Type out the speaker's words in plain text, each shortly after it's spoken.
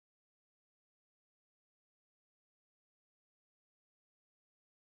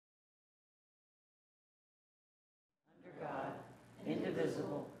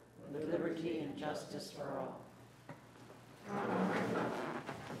with liberty and justice for all.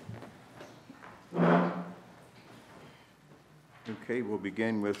 Okay, we'll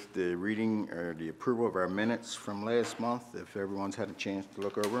begin with the reading or the approval of our minutes from last month, if everyone's had a chance to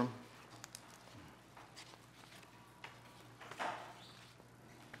look over them.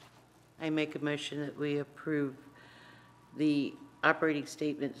 I make a motion that we approve the operating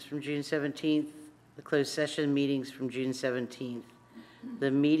statements from June 17th, the closed session meetings from June 17th,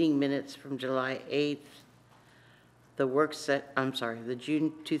 the meeting minutes from July 8th, the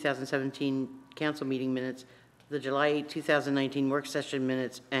June 2017 council meeting minutes, the July 8, 2019 work session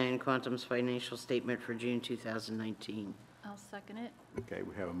minutes, and Quantum's financial statement for June 2019. I'll second it. Okay,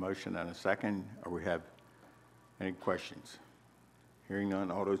 we have a motion and a second. Or we have any questions? Hearing none,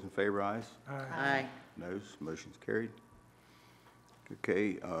 all those in favor, ayes? Aye. Noes, motion's carried.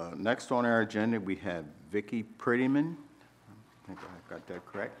 Okay, next on our agenda, we have Vicki Prettyman. I think I got that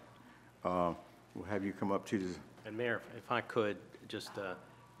correct. We'll have you come up to the... And Mayor, if I could just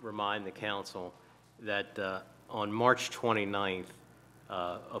remind the council that on March 29th,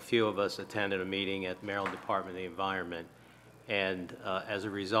 a few of us attended a meeting at Maryland Department of the Environment, and as a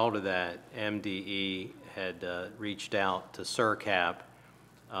result of that, MDE had reached out to SERCAP,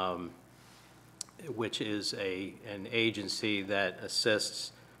 which is an agency that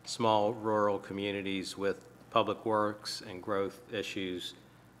assists small rural communities with public works and growth issues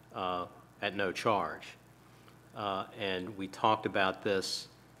at no charge. And we talked about this,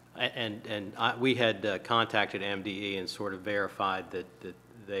 we had contacted MDE and sort of verified that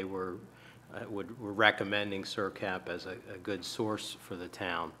they were recommending SERCAP as a good source for the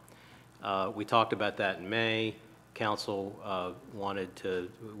town. We talked about that in May. Council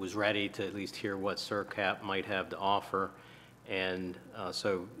was ready to at least hear what SERCAP might have to offer. And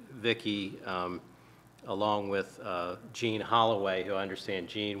so Vicki, along with Jean Holloway, who I understand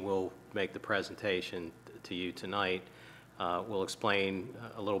Jean will make the presentation to you tonight, will explain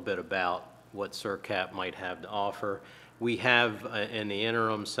a little bit about what SERCAP might have to offer. We have, in the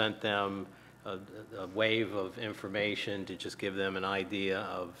interim, sent them a wave of information to just give them an idea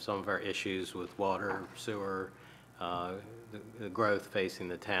of some of our issues with water, sewer, the growth facing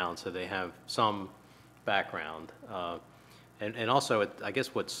the town, so they have some background. And also, I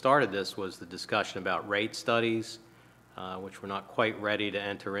guess what started this was the discussion about rate studies, which we're not quite ready to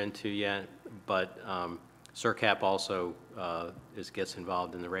enter into yet, but SERCAP also gets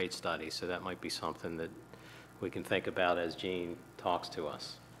involved in the rate study, so that might be something that we can think about as Jean talks to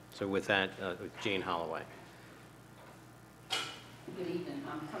us. So with that, Jean Holloway. Good evening.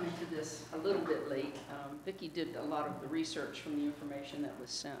 I'm coming to this a little bit late. Vicki did a lot of the research from the information that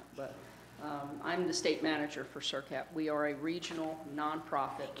was sent, but I'm the state manager for SERCAP. We are a regional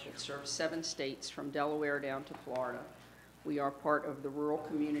nonprofit that serves 7 states from Delaware down to Florida. We are part of the Rural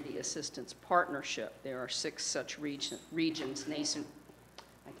Community Assistance Partnership. There are 6 such regions nationwide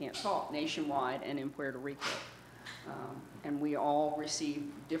and in Puerto Rico. And we all receive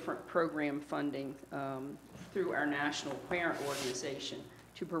different program funding through our national parent organization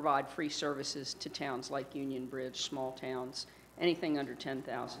to provide free services to towns like Union Bridge, small towns, anything under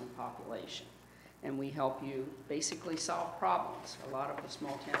 10,000 in population. And we help you basically solve problems. A lot of the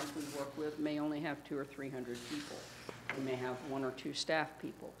small towns we work with may only have 200 or 300 people. We may have 1 or 2 staff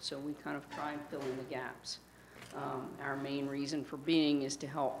people. So we kind of try and fill in the gaps. Our main reason for being is to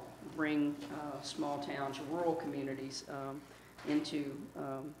help bring small towns, rural communities into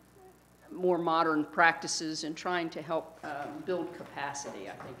more modern practices and trying to help build capacity,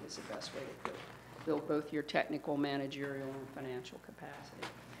 I think is the best way to put it. Build both your technical, managerial, and financial capacity.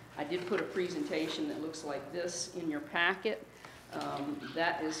 I did put a presentation that looks like this in your packet.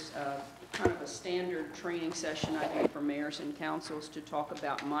 That is kind of a standard training session I do for mayors and councils to talk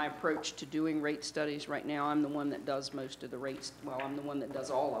about my approach to doing rate studies. Right now, I'm the one that does most of the rates. Well, I'm the one that does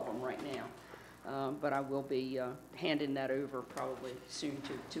all of them right now. But I will be handing that over probably soon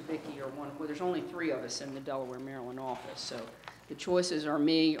to Vicki or one. Well, there's only 3 of us in the Delaware, Maryland office, so the choices are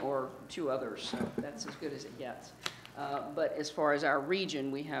me or 2 others. So that's as good as it gets. But as far as our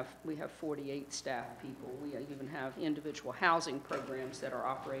region, we have 48 staff people. We even have individual housing programs that are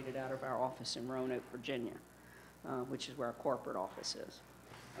operated out of our office in Roanoke, Virginia, which is where our corporate office is.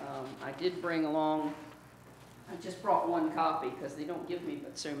 I did bring along, I just brought 1 copy because they don't give me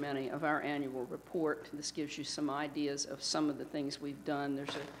but so many, of our annual report. This gives you some ideas of some of the things we've done.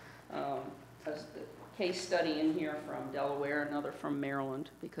 There's a case study in here from Delaware, another from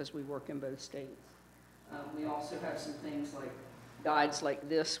Maryland, because we work in both states. We also have some things like guides like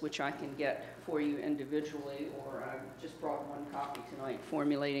this, which I can get for you individually, or I just brought 1 copy tonight,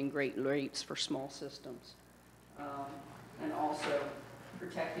 Formulating Great Rates for Small Systems. And also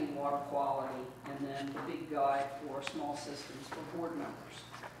protecting water quality, and then the big guide for small systems for board members.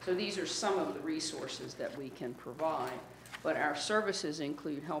 So these are some of the resources that we can provide, but our services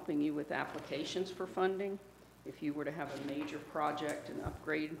include helping you with applications for funding. If you were to have a major project and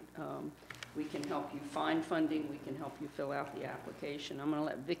upgrade, we can help you find funding, we can help you fill out the application. I'm going to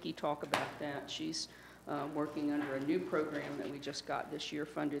let Vicki talk about that. She's working under a new program that we just got this year,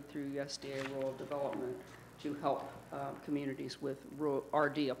 funded through USDA Rural Development, to help communities with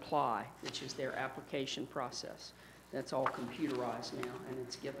RD Apply, which is their application process. That's all computerized now, and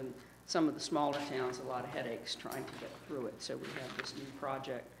it's given some of the smaller towns a lot of headaches trying to get through it. So we have this new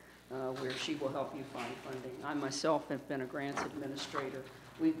project where she will help you find funding. I myself have been a grants administrator.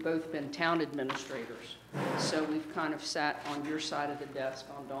 We've both been town administrators. So we've kind of sat on your side of the desk,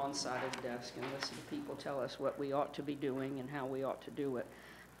 on Dawn's side of the desk, and listened to people tell us what we ought to be doing and how we ought to do it.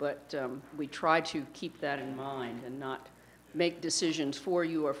 But we try to keep that in mind and not make decisions for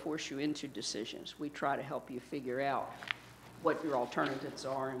you or force you into decisions. We try to help you figure out what your alternatives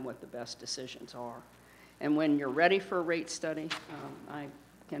are and what the best decisions are. And when you're ready for a rate study, I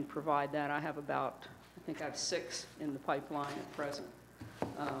can provide that. I have about, I think I have 6 in the pipeline at present.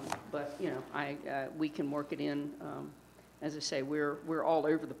 But you know, we can work it in. As I say, we're all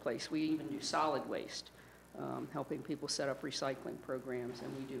over the place. We even do solid waste, helping people set up recycling programs,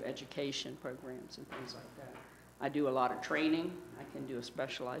 and we do education programs and things like that. I do a lot of training. I can do a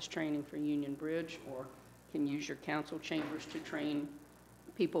specialized training for Union Bridge, or can use your council chambers to train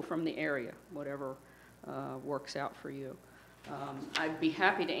people from the area, whatever works out for you. I'd be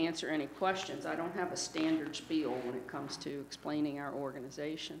happy to answer any questions. I don't have a standard spiel when it comes to explaining our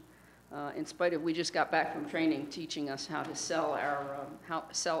organization. In spite of, we just got back from training teaching us how to sell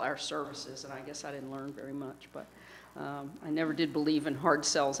our services, and I guess I didn't learn very much, but I never did believe in hard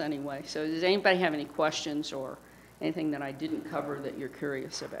sells anyway. So does anybody have any questions or anything that I didn't cover that you're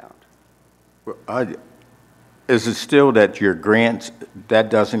curious about? Well, is it still that your grants, that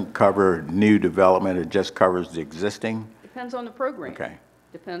doesn't cover new development, it just covers the existing? Depends on the program. Okay.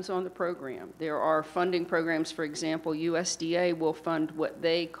 Depends on the program. There are funding programs, for example, USDA will fund what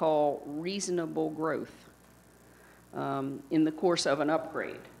they call reasonable growth in the course of an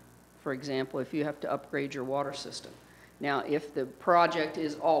upgrade. For example, if you have to upgrade your water system. Now, if the project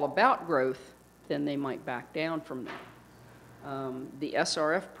is all about growth, then they might back down from that. The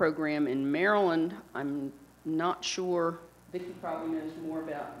SRF program in Maryland, I'm not sure, Vicki probably knows more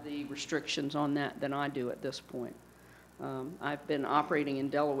about the restrictions on that than I do at this point. I've been operating in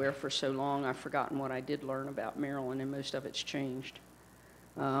Delaware for so long, I've forgotten what I did learn about Maryland, and most of it's changed.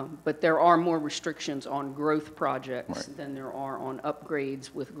 But there are more restrictions on growth projects than there are on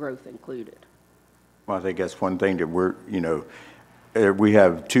upgrades with growth included. Well, I think that's one thing that we're, you know, we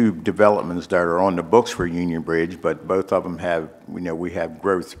have 2 developments that are on the books for Union Bridge, but both of them have, you know, we have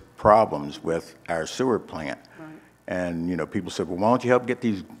growth problems with our sewer plant. Right. And, you know, people said, well, why don't you help get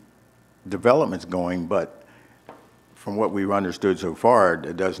these developments going? But from what we've understood so far,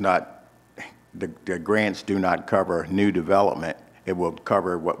 it does not, the grants do not cover new development. It will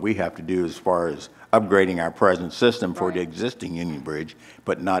cover what we have to do as far as upgrading our present system for the existing Union Bridge,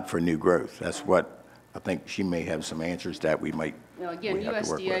 but not for new growth. That's what I think she may have some answers that we might. Now again,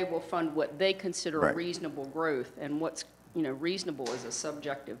 USDA will fund what they consider reasonable growth, and what's, you know, reasonable is a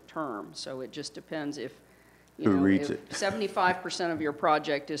subjective term. So it just depends if, you know, if 75% of your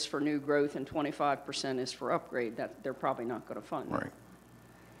project is for new growth and 25% is for upgrade, that they're probably not going to fund. Right.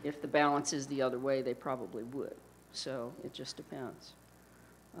 If the balance is the other way, they probably would. So it just depends.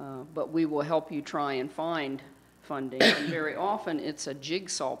 But we will help you try and find funding, and very often it's a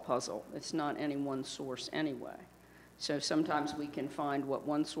jigsaw puzzle. It's not any one source anyway. So sometimes we can find what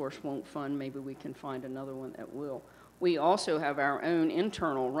one source won't fund, maybe we can find another one that will. We also have our own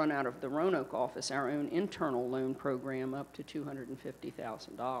internal, run out of the Roanoke office, our own internal loan program up to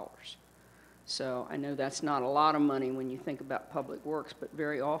 $250,000. So I know that's not a lot of money when you think about public works, but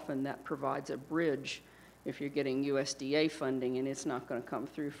very often that provides a bridge. If you're getting USDA funding and it's not going to come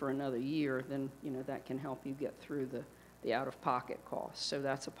through for another year, then, you know, that can help you get through the out-of-pocket costs. So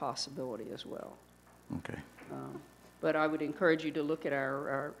that's a possibility as well. Okay. But I would encourage you to look at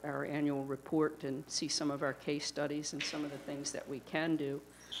our annual report and see some of our case studies and some of the things that we can do.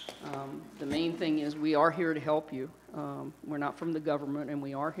 The main thing is we are here to help you. We're not from the government, and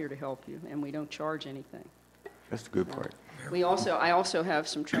we are here to help you, and we don't charge anything. That's the good part. I also have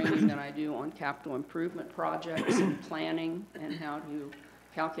some training that I do on capital improvement projects and planning and how to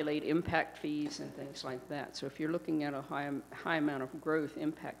calculate impact fees and things like that. So if you're looking at a high amount of growth,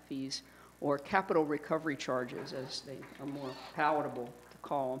 impact fees or capital recovery charges, as they are more palatable to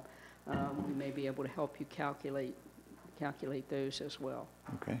call them, we may be able to help you calculate calculate those as well.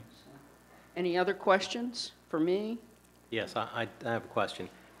 Okay. Any other questions for me? Yes, I have a question.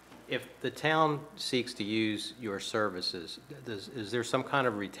 If the town seeks to use your services, is there some kind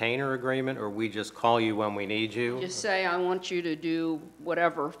of retainer agreement, or we just call you when we need you? Just say, I want you to do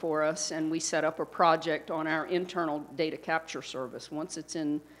whatever for us, and we set up a project on our internal data capture service. Once it's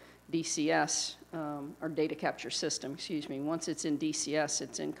in DCS, or data capture system, excuse me, once it's in DCS,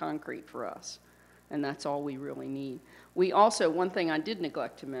 it's in concrete for us. And that's all we really need. We also, one thing I did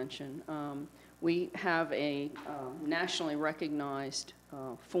neglect to mention, we have a nationally recognized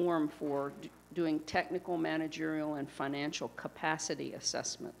form for doing technical, managerial, and financial capacity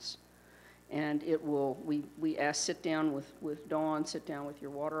assessments. And it will, we ask, sit down with Dawn, sit down with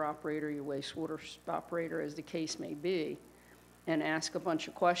your water operator, your wastewater operator, as the case may be, and ask a bunch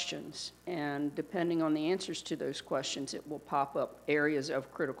of questions. And depending on the answers to those questions, it will pop up areas of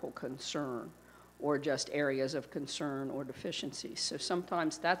critical concern, or just areas of concern or deficiencies. So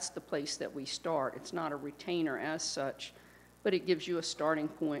sometimes that's the place that we start. It's not a retainer as such, but it gives you a starting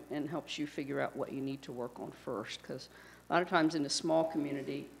point and helps you figure out what you need to work on first. Because a lot of times in a small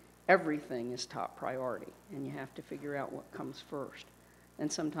community, everything is top priority, and you have to figure out what comes first.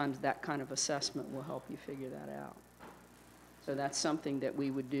 And sometimes that kind of assessment will help you figure that out. So that's something that we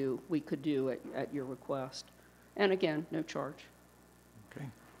could do at your request. And again, no charge. Okay.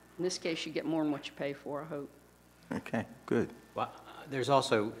 In this case, you get more than what you pay for, I hope. Okay, good. Well, there's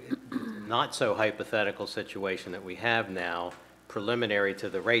also not so hypothetical situation that we have now, preliminary to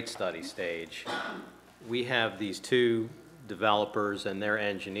the rate study stage. We have these two developers and their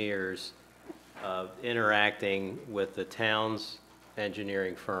engineers interacting with the town's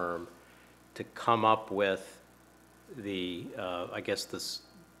engineering firm to come up with the, I guess this,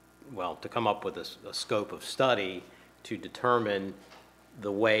 well, to come up with a scope of study to determine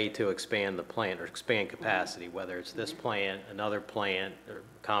the way to expand the plant or expand capacity, whether it's this plant, another plant, or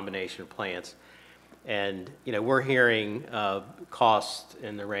combination of plants. And, you know, we're hearing costs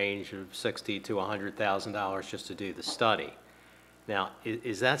in the range of $60,000 to $100,000 just to do the study. Now,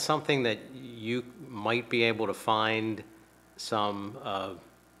 is that something that you might be able to find some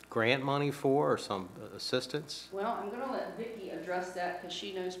grant money for, or some assistance? Well, I'm going to let Vicki address that because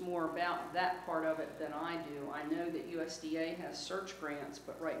she knows more about that part of it than I do. I know that USDA has search grants,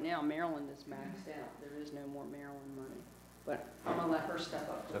 but right now Maryland is maxed out. There is no more Maryland money. But I'm going to let her step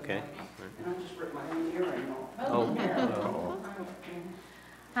up to the Okay. mic. And I just ripped my own earring off. Oh.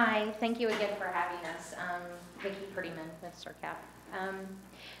 Hi, thank you again for having us. Vicki Prettyman with SIRCAP.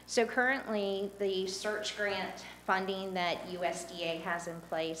 So currently, the search grant funding that USDA has in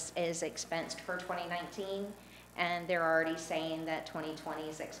place is expensed for 2019, and they're already saying that 2020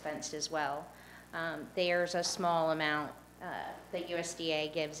 is expensed as well. There's a small amount that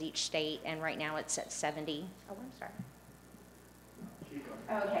USDA gives each state, and right now it's at 70. Oh, I'm sorry.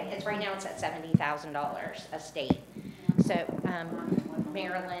 Okay, right now it's at $70,000 a state. So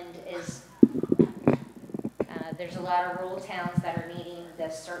Maryland is, there's a lot of rural towns that are needing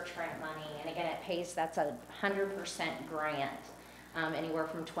this search grant money, and again, it pays, that's a 100% grant, anywhere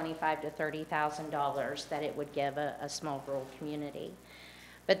from $25,000 to $30,000 that it would give a small rural community.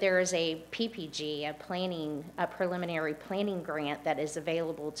 But there is a PPG, a preliminary planning grant that is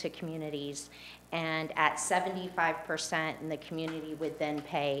available to communities, and at 75%, and the community would then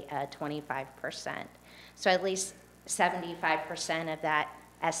pay 25%. So at least 75% of that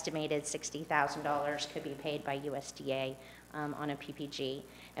estimated $60,000 could be paid by USDA on a PPG,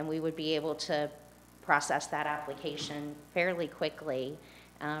 and we would be able to process that application fairly quickly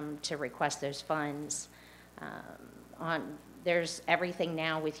to request those funds. There's everything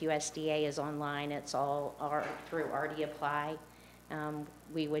now with USDA is online. It's all through RD Apply.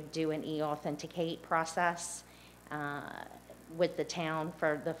 We would do an e-authenticate process with the town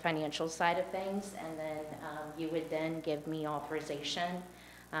for the financial side of things, and then you would then give me authorization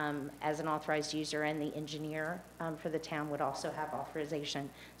as an authorized user, and the engineer for the town would also have authorization,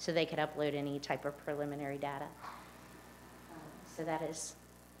 so they could upload any type of preliminary data. So that is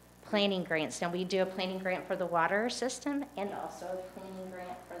planning grants. Now, we do a planning grant for the water system and also a planning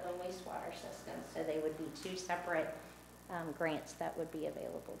grant for the wastewater system, so they would be two separate grants that would be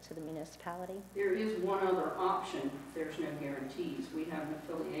available to the municipality. There is one other option. There's no guarantees. We have an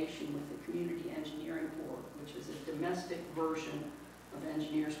affiliation with the Community Engineering Board, which is a domestic version of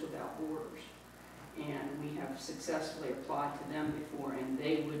Engineers Without Borders. And we have successfully applied to them before, and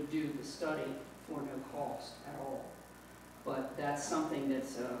they would do the study for no cost at all. But that's something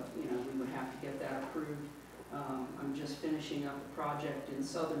that's, we would have to get that approved. I'm just finishing up a project in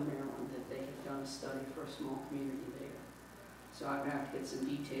southern Maryland that they have done a study for a small community there. So I would have to get some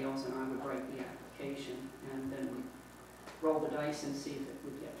details, and I would write the application, and then we roll the dice and see if it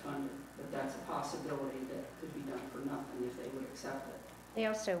would get funded. But that's a possibility that could be done for nothing if they would accept it. They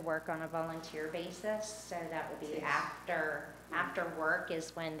also work on a volunteer basis, so that would be Yes. after work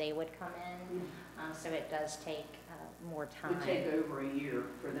is when they would come in. So it does take more It time. would take over a year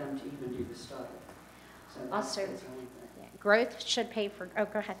for them to even do the study. So Also, that's one thing. Yeah, growth should pay for, oh,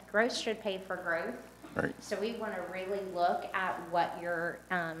 go ahead. Growth should pay for growth. Right. So we want to really look at what your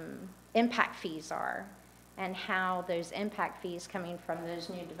impact fees are and how those impact fees coming from those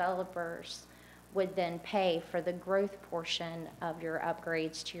new developers would then pay for the growth portion of your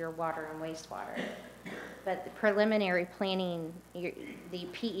upgrades to your water and wastewater. But the preliminary planning, the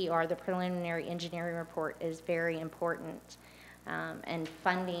PER, the preliminary engineering report, is very important. And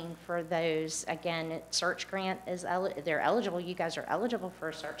funding for those, again, search grant is, they're eligible, you guys are eligible for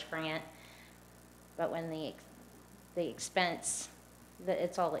a search grant, but when the expense,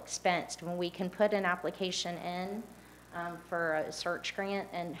 it's all expensed. When we can put an application in for a search grant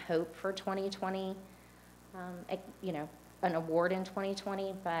and hope for 2020, an award in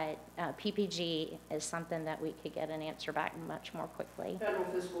 2020, but PPG is something that we could get an answer back much more quickly. Federal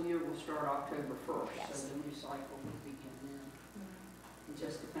fiscal year will start October 1st, Yes. so the new cycle will begin then. It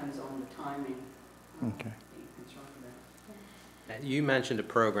just depends on the timing. Okay. That you're concerned about. You mentioned a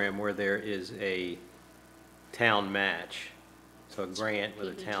program where there is a town match, so a grant with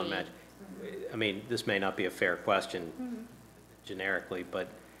a town PPG. match. I mean, this may not be a fair question generically, but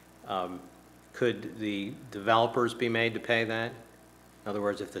could the developers be made to pay that? In other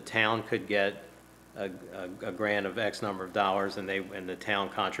words, if the town could get a grant of X number of dollars and the town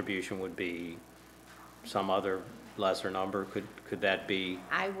contribution would be some other lesser number, could that be?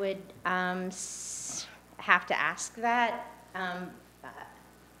 I would have to ask that,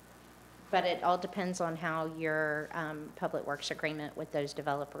 but it all depends on how your public works agreement with those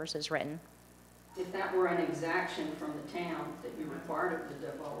developers is written. If that were an exaction from the town that you required of the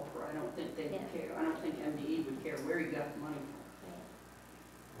developer, I don't think they would Yeah. care. I don't think MDE would care where you got the money from.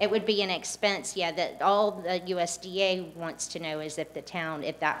 It would be an expense, yeah, that all the USDA wants to know is if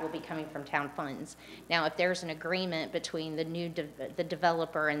that will be coming from town funds. Now, if there's an agreement between the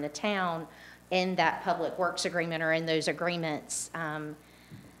developer and the town in that public works agreement or in those agreements,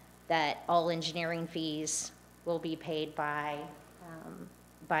 that all engineering fees will be paid by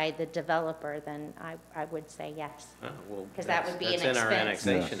the developer, then I would say yes. Well, 'Cause that would be an That's in our expense.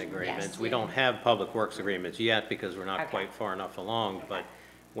 annexation Yes. agreements. Yes. We don't have public works agreements yet because we're not Okay. quite far enough along, but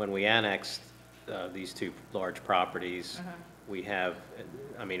when we annexed these two large properties, we have,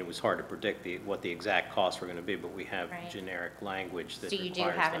 I mean, it was hard to predict what the exact costs were going to be, but we have Right. generic language that So requires you do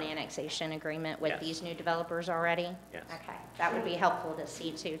have an that. annexation agreement with Yes. these new developers already? Yes. Okay, that would be helpful to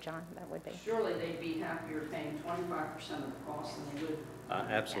see too, John, that would be. Surely they'd be happier paying 25% of the cost than they would.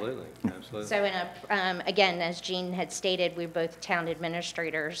 Absolutely, absolutely. So again, as Jean had stated, we're both town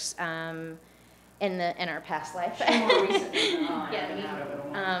administrators in our past life. More recently than I, Yeah, I've been out of it a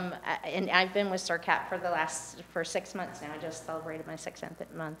while. and I've been with CERCAT for 6 months now. I just celebrated my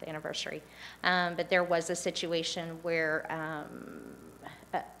 6th-month anniversary. But there was a situation where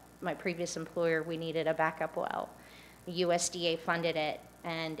my previous employer, we needed a backup well. USDA funded it,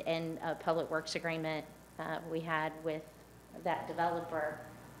 and in a public works agreement we had with that developer,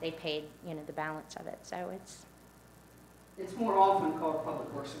 they paid, the balance of it. So It's more often called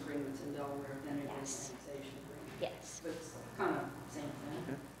public works agreements in Delaware than it is Yes. annexation agreement. yes. But it's kind of the same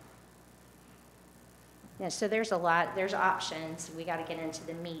thing. Yeah, so there's options. We got to get into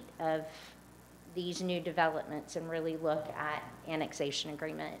the meat of these new developments and really look at annexation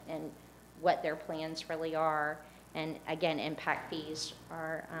agreement and what their plans really are. And again, impact fees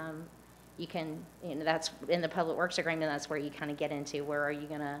are, that's in the public works agreement, that's where you kind of get into where are you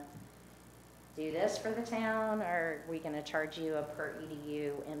going to do this for the town, or are we going to charge you a per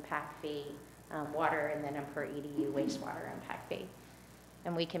EDU impact fee, water, and then a per EDU wastewater impact fee?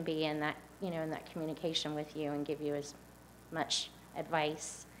 And we can be in that, in that communication with you and give you as much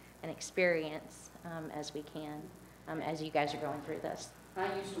advice and experience as we can as you guys are going through this. I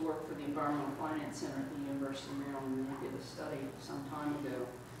used to work for the Environmental Finance Center at the University of Maryland, and they did a study some time ago,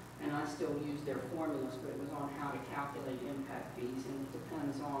 and I still use their formulas, but it was on how to calculate impact fees, and it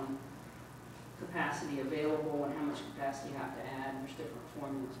depends on capacity available and how much capacity you have to add. There's different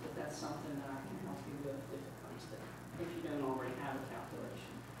formulas, but that's something that I can help you with if it comes to, if you don't already have a calculation.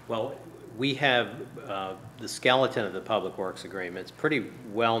 Well, we have the skeleton of the public works agreement. It's pretty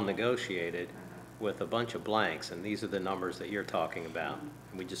well negotiated with a bunch of blanks, and these are the numbers that you're talking about.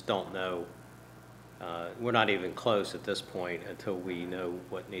 And we just don't know. We're not even close at this point until we know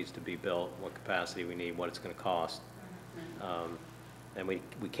what needs to be built, what capacity we need, what it's going to cost. And we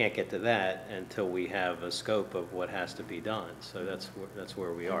can't get to that until we have a scope of what has to be done. So that's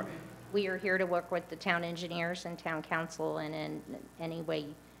where we are. We are here to work with the town engineers and town council, and in any way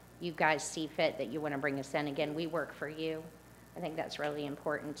you guys see fit that you want to bring us in. Again, we work for you. I think that's really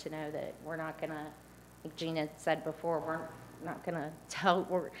important to know, that we're not going to, like Gina said before, we're not going to tell,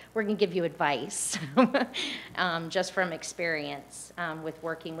 we're going to give you advice just from experience with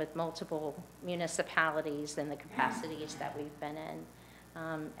working with multiple municipalities and the capacities that we've been in,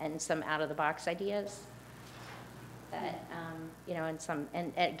 and some out-of-the-box ideas that, you know,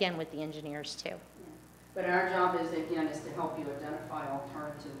 and again, with the engineers too. But our job is, again, is to help you identify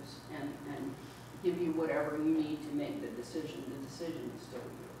alternatives and give you whatever you need to make the decision. The decision is still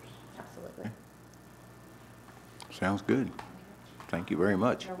yours. Absolutely. Sounds good. Thank you very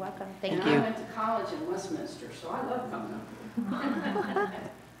much. You're welcome. Thank And you. I went to college in Westminster, so I love coming up.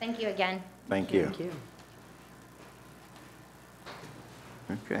 Thank you again. Thank you. Thank you.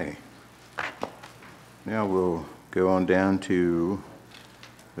 Okay. Now we'll go on down to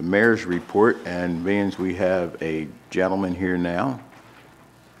the mayor's report, and being we have a gentleman here now,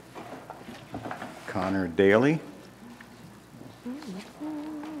 Connor Daly.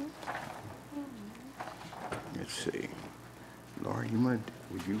 Let's see. Laura,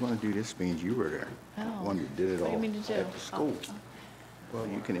 would you want to do this? Means you were there. Oh. One that did it What do all you mean to do? at the school. Well,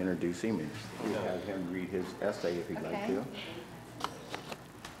 you can introduce him and we'll have him read his essay if he'd like Okay. to.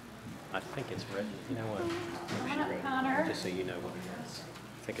 I think it's written, you know what? Come on up, Connor. Just so you know what it is.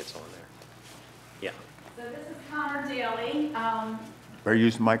 I think it's on there. Yeah. So this is Connor Daly. Better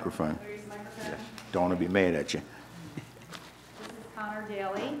use the microphone. Where's the microphone? Don't want to be mad at you. This is Connor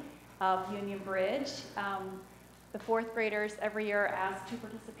Daly of Union Bridge. The fourth graders every year are asked to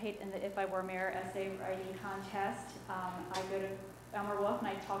participate in the If I Were Mayor essay writing contest. I go to Elmer Wolf and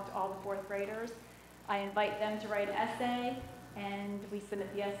I talk to all the fourth graders. I invite them to write an essay, and we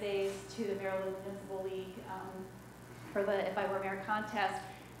submit the essays to the Maryland Municipal League for the If I Were Mayor contest.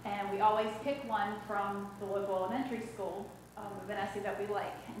 And we always pick one from the local elementary school of an essay that we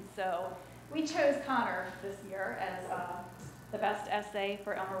like. And so we chose Connor this year as the best essay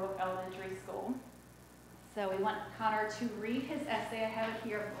for Elmer Wolf Elementary School. So we want Connor to read his essay. I have it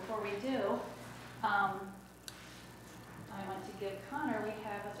here, but before we do, I want to give Connor, we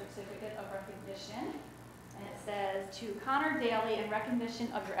have a certificate of recognition. And it says, to Connor Daly, in recognition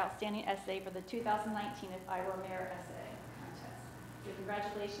of your outstanding essay for the 2019 If I Were Mayor essay contest. So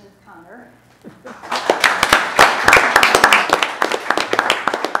congratulations, Connor.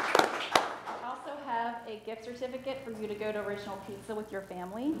 I also have a gift certificate for you to go to Original Pizza with your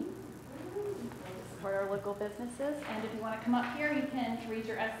family. To support our local businesses. And if you want to come up here, you can read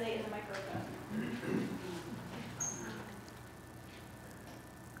your essay in the microphone.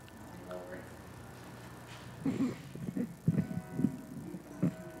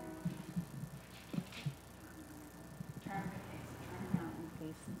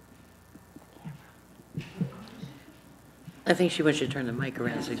 I think she wants you to turn the mic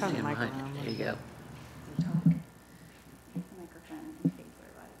around so you can stand behind it. There you go.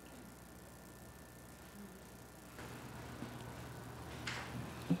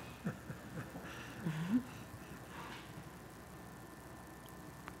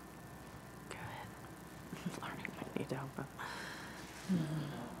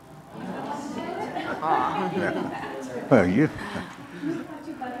 Well, you.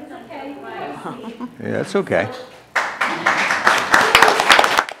 Yeah, that's okay.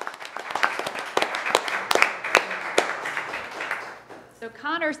 So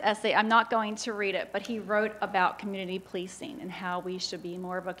Connor's essay, I'm not going to read it, but he wrote about community policing and how we should be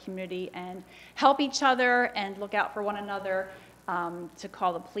more of a community and help each other and look out for one another, to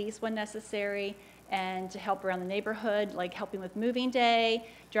call the police when necessary, and to help around the neighborhood, like helping with moving day,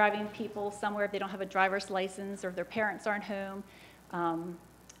 driving people somewhere if they don't have a driver's license or if their parents aren't home,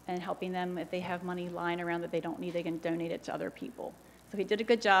 and helping them if they have money lying around that they don't need, they can donate it to other people. So he did a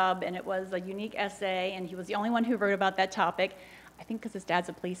good job, and it was a unique essay, and he was the only one who wrote about that topic. I think because his dad's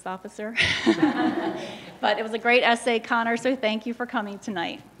a police officer. But it was a great essay, Connor, so thank you for coming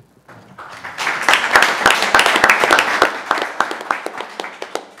tonight.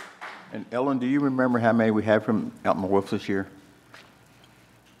 And Ellen, do you remember how many we had from Elmer Wolf this year?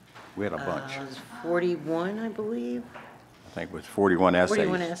 We had a bunch. It was 41, I believe. I think it was 41 essays.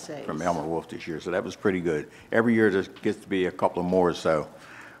 41 essays. From Elmer Wolf this year, so that was pretty good. Every year there gets to be a couple of more, so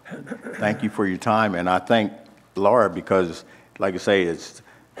thank you for your time. And I thank Laura because, like I say, it's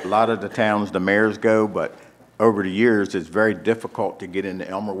a lot of the towns the mayors go, but over the years, it's very difficult to get into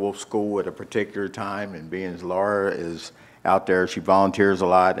Elmer Wolf School at a particular time, and being as Laura is out there, she volunteers a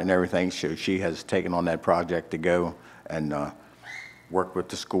lot and everything, so she has taken on that project to go, and work with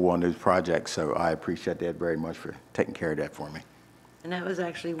the school on those projects. So I appreciate that very much for taking care of that for me. And that was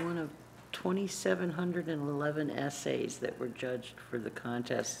actually one of 2,711 essays that were judged for the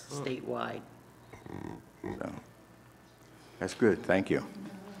contest statewide. So that's good. Thank you.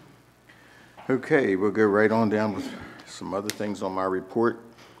 Okay, we'll go right on down with some other things on my report.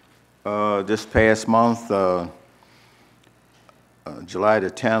 This past month, July the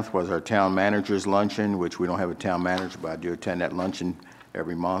 10th was our town manager's luncheon, which we don't have a town manager, but I do attend that luncheon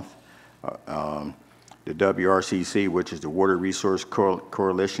every month. The WRCC, which is the Water Resource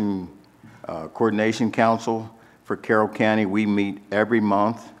Coalition Coordination Council for Carroll County, we meet every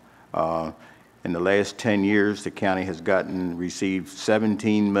month. In the last 10 years, the county has received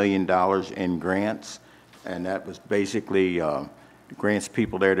 $17 million in grants, and that was basically grants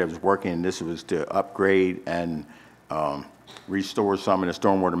people there that was working, and this was to upgrade and restore some of the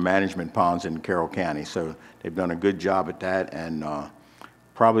stormwater management ponds in Carroll County. So they've done a good job at that, and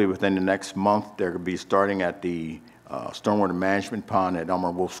probably within the next month, they're going to be starting at the stormwater management pond at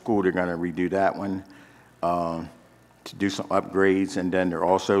Elmer Wolf School. They're going to redo that one to do some upgrades, and then they're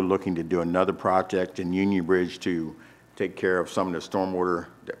also looking to do another project in Union Bridge to take care of some of the stormwater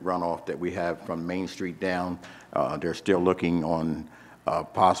runoff that we have from Main Street down. They're still looking on a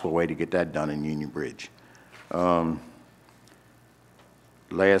possible way to get that done in Union Bridge.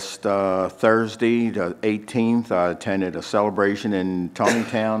 Last Thursday, the 18th, I attended a celebration in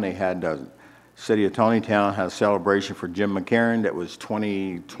Tonytown. They had the city of Tonytown had a celebration for Jim McCarron that was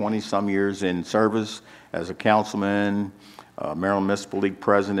 20-some years in service as a councilman, Maryland Municipal League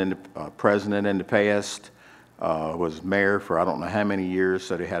president in the past, was mayor for I don't know how many years,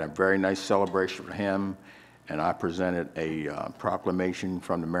 so they had a very nice celebration for him, and I presented a proclamation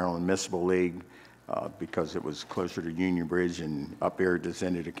from the Maryland Municipal League because it was closer to Union Bridge and up here at this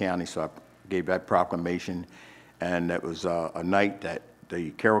end of the county, so I gave that proclamation, and that was a night that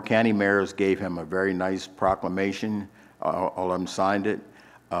the Carroll County mayors gave him a very nice proclamation. All of them signed it.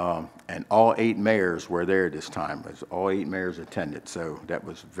 And all 8 mayors were there this time. All 8 mayors attended, so that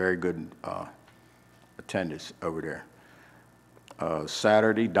was very good attendance over there.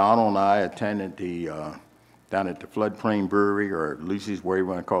 Saturday, Donald and I attended down at the Floodplain Brewery, or Lucy's, where you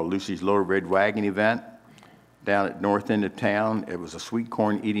want to call it, Lucy's Little Red Wagon event, down at north end of town. It was a sweet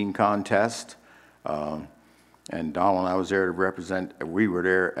corn eating contest. And Donald and I was there to represent, we were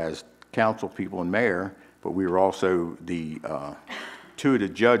there as council people and mayor, but we were also the 2 of the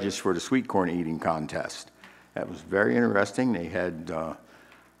judges for the sweet corn eating contest. That was very interesting. They had, I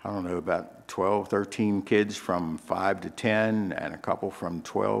don't know, about 12, 13 kids from 5 to 10, and a couple from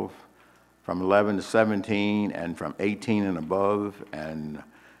 11 to 17, and from 18 and above, and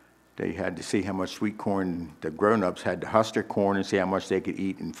they had to see how much sweet corn, the grown-ups had to husk their corn and see how much they could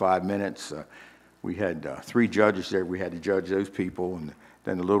eat in 5 minutes. We had 3 judges there. We had to judge those people, and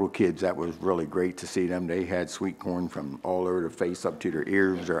then the little kids, that was really great to see them. They had sweet corn from all over their face up to their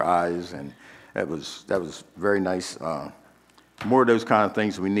ears, their eyes, and that was very nice. More of those kind of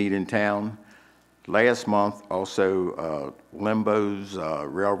things we need in town. Last month, also, Limbo's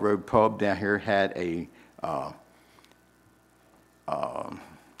Railroad Pub down here had a, what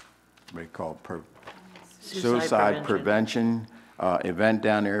do you call it, suicide prevention event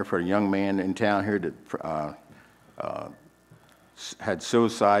down there for a young man in town here that had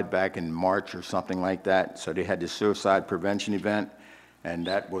suicide back in March or something like that. So they had this suicide prevention event, and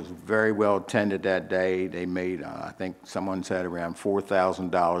that was very well attended that day. They made, I think someone said around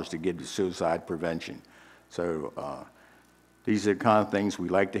 $4,000 to give to suicide prevention. So these are the kind of things we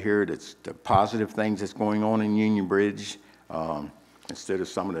like to hear. That's the positive things that's going on in Union Bridge instead of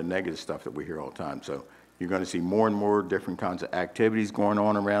some of the negative stuff that we hear all the time. So you're going to see more and more different kinds of activities going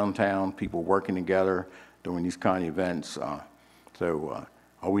on around town, people working together, doing these kind of events. So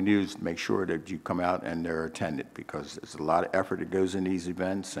all we do is make sure that you come out and they're attended, because there's a lot of effort that goes in these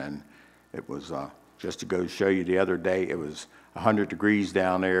events. And it was just to go show you the other day, it was 100 degrees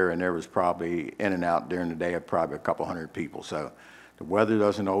down there, and there was probably in and out during the day of probably a couple hundred people. So the weather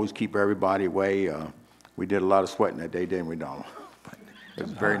doesn't always keep everybody away. We did a lot of sweating that day, didn't we, Donald? It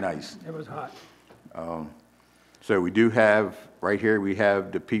was very nice. It was hot. So we do have, right here, we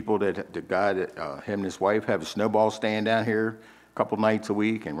have the people that, the guy that, him and his wife have a snowball stand down here a couple nights a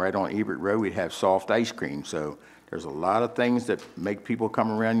week, and right on Ebert Road, we have soft ice cream. So there's a lot of things that make people come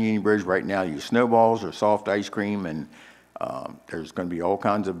around Union Bridge right now, use snowballs or soft ice cream, and there's going to be all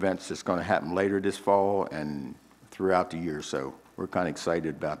kinds of events that's going to happen later this fall and throughout the year. So we're kind of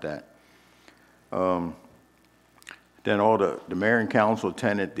excited about that. Then all the mayor and council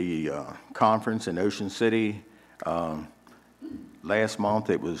attended the conference in Ocean City. Last month,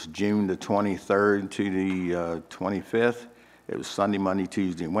 it was June the 23rd to the 25th. It was Sunday, Monday,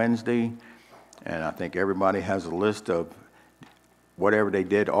 Tuesday, and Wednesday. And I think everybody has a list of whatever they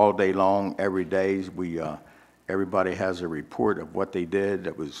did all day long, every day. Everybody has a report of what they did.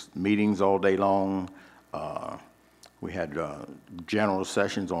 It was meetings all day long. We had general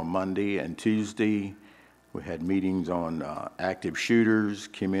sessions on Monday and Tuesday. We had meetings on active shooters,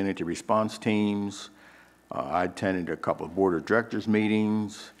 community response teams. I attended a couple of board of directors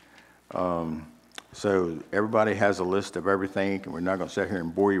meetings. So everybody has a list of everything, and we're not going to sit here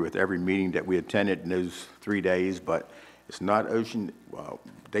and bore you with every meeting that we attended in those 3 days, but it's not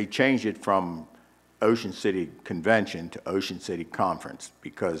they changed it from Ocean City Convention to Ocean City Conference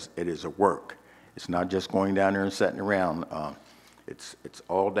because it is a work. It's not just going down there and sitting around. It's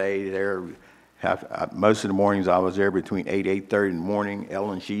all day there. Most of the mornings I was there between 8:30 in the morning.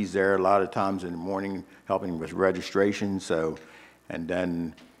 Ellen, she's there a lot of times in the morning helping with registration. So, and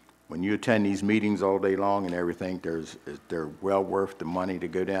then when you attend these meetings all day long and everything, they're well worth the money to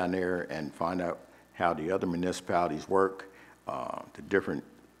go down there and find out how the other municipalities work, the different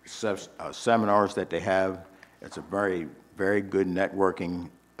seminars that they have. It's a very, very good networking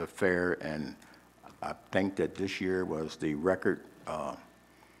affair, and I think that this year was the record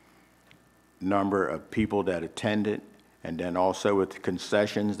number of people that attended. And then also with the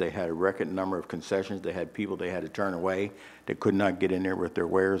concessions, they had a record number of concessions. They had people they had to turn away. They could not get in there with their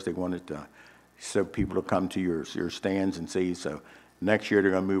wares. They wanted so people to come to your stands and see. So next year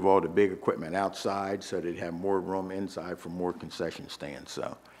they're going to move all the big equipment outside so they'd have more room inside for more concession stands.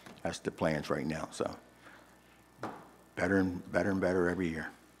 So that's the plans right now. So better and better every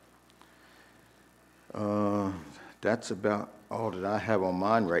year. That's about all that I have on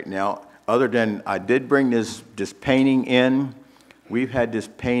mine right now. Other than I did bring this painting in. We've had this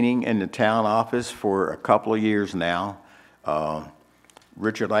painting in the town office for a couple of years now.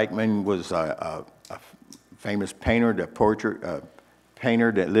 Richard Eichmann was a famous painter,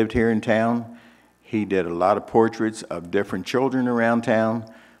 painter that lived here in town. He did a lot of portraits of different children around town.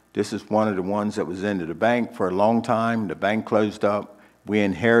 This is one of the ones that was into the bank for a long time. The bank closed up. We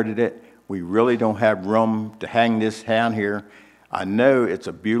inherited it. We really don't have room to hang this down here. I know it's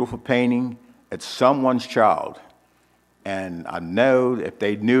a beautiful painting. It's someone's child. And I know if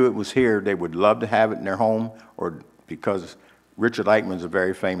they knew it was here, they would love to have it in their home, or because Richard Eichmann's a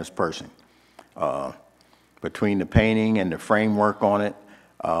very famous person. Between the painting and the framework on it,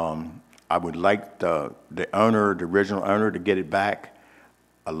 I would like the owner, the original owner, to get it back.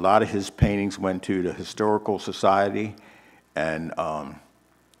 A lot of his paintings went to the Historical Society, and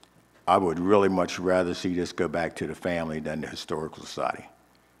I would really much rather see this go back to the family than the Historical Society.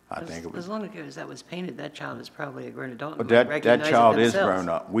 I think it was. As long ago as that was painted, that child is probably a grown adult. But that child is grown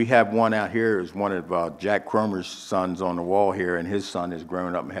up. We have one out here, is one of Jack Cromer's sons on the wall here, and his son is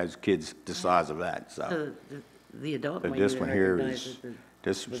grown up and has kids the size of that. So The adult but one. this you one would here recognize is, that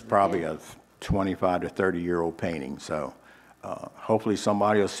this was the probably kid. a 25 to 30-year-old painting. So hopefully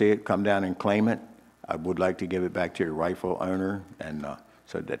somebody will see it, come down and claim it. I would like to give it back to the rightful owner, and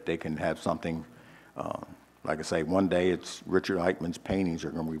so that they can have something. Like I say, one day it's Richard Eichmann's paintings are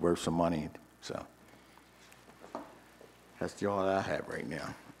going to be worth some money. So that's all I have right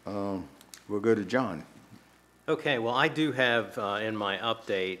now. We'll go to John. Okay, well, I do have in my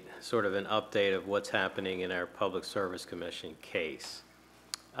update, sort of an update of what's happening in our Public Service Commission case.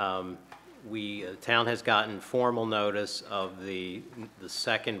 Town has gotten formal notice of the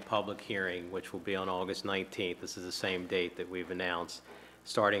second public hearing, which will be on August 19th. This is the same date that we've announced,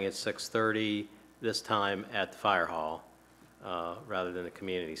 starting at 6:30, this time at the Fire Hall, rather than the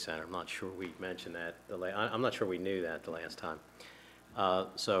Community Center. I'm not sure we mentioned that. I'm not sure we knew that the last time.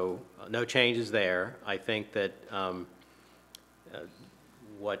 So no changes there. I think that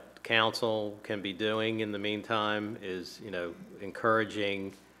what council can be doing in the meantime is,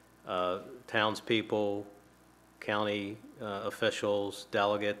 encouraging townspeople, county officials,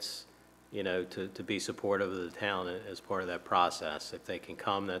 delegates, to be supportive of the town as part of that process. If they can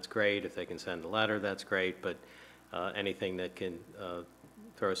come, that's great. If they can send a letter, that's great. But anything that can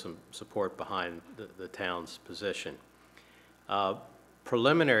throw some support behind the town's position.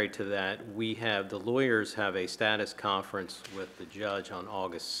 Preliminary to that, the lawyers have a status conference with the judge on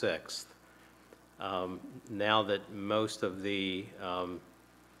August 6th. Now that most of the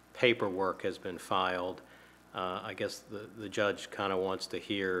paperwork has been filed, I guess the judge kind of wants to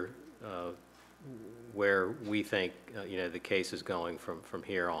hear where we think the case is going from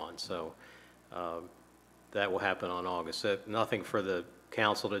here on. So that will happen on August 6th. Nothing for the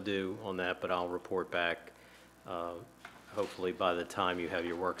council to do on that, but I'll report back hopefully by the time you have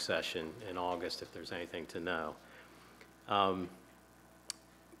your work session in August, if there's anything to know.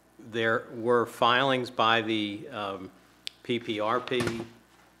 There were filings by the PPRP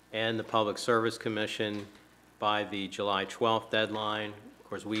and the Public Service Commission by the July 12th deadline. Of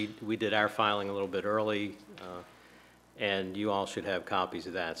course, we did our filing a little bit early, and you all should have copies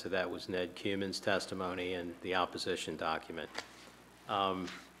of that. So that was Ned Cuman's testimony and the opposition document.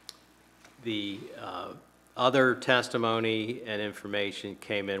 The other testimony and information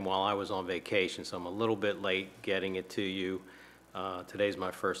came in while I was on vacation, so I'm a little bit late getting it to you. Today's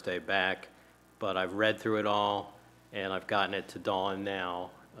my first day back, but I've read through it all, and I've gotten it to Dawn now.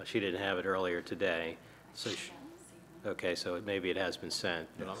 She didn't have it earlier today, so okay, so maybe it has been sent,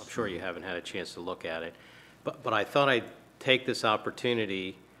 but I'm sure you haven't had a chance to look at it. But I thought I'd take this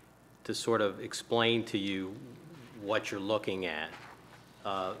opportunity to sort of explain to you what you're looking at.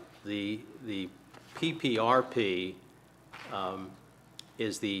 The PPRP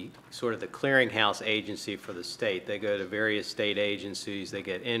is the sort of the clearinghouse agency for the state. They go to various state agencies, they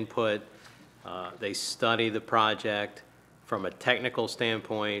get input, they study the project from a technical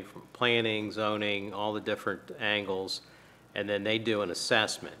standpoint, from planning, zoning, all the different angles, and then they do an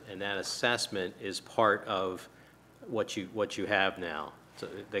assessment, and that assessment is part of what you have now. So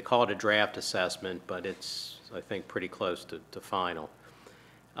they call it a draft assessment, but it's, I think, pretty close to final.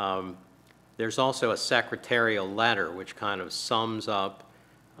 There's also a secretarial letter which kind of sums up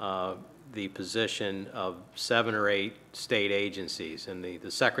the position of 7 or 8 state agencies, and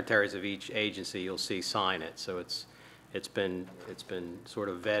the secretaries of each agency you'll see sign it. So it's been sort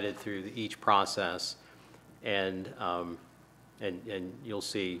of vetted through each process, and you'll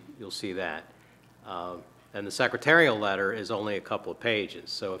see that. And the secretarial letter is only a couple of pages.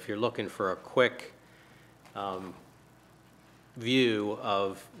 So if you're looking for a quick view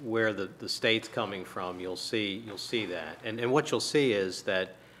of where the state's coming from, you'll see that. And what you'll see is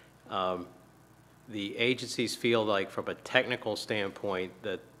that the agencies feel like, from a technical standpoint,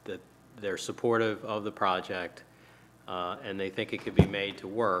 that they're supportive of the project, and they think it could be made to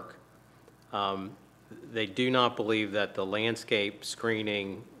work. They do not believe that the landscape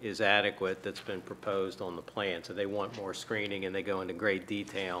screening is adequate that's been proposed on the plan. So they want more screening, and they go into great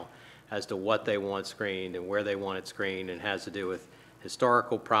detail as to what they want screened and where they want it screened. It has to do with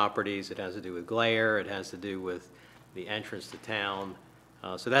historical properties, it has to do with glare, it has to do with the entrance to town.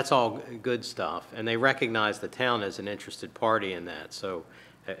 So that's all good stuff. And they recognize the town as an interested party in that. So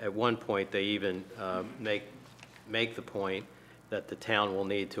at one point, they even make the point that the town will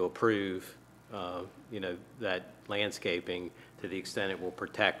need to approve that landscaping to the extent it will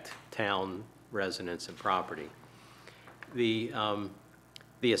protect town residents and property.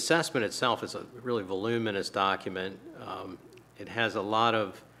 The assessment itself is a really voluminous document. It has a lot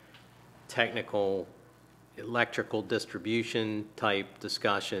of technical electrical distribution type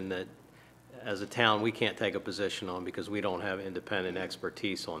discussion that, as a town, we can't take a position on because we don't have independent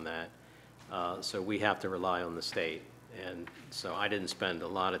expertise on that. So we have to rely on the state. And so I didn't spend a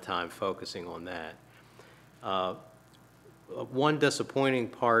lot of time focusing on that. One disappointing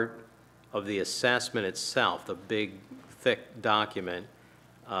part of the assessment itself, the big, thick document,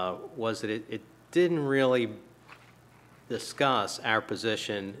 was that it didn't really discuss our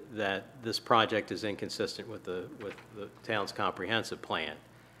position that this project is inconsistent with the town's comprehensive plan,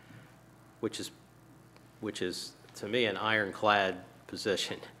 which is to me an ironclad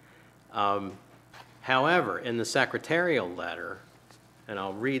position. However, in the secretarial letter, and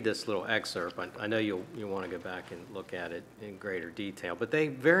I'll read this little excerpt, I know you'll want to go back and look at it in greater detail, but they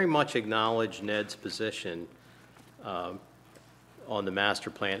very much acknowledge Ned's position on the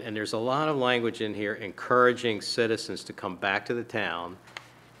master plan, and there's a lot of language in here encouraging citizens to come back to the town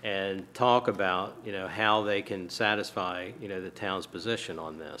and talk about how they can satisfy the town's position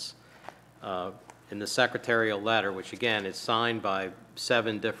on this. In the secretarial letter, which again is signed by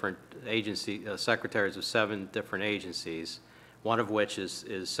 7 different agency secretaries of 7 different agencies, one of which is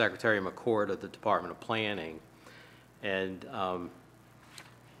Secretary McCord of the Department of Planning, and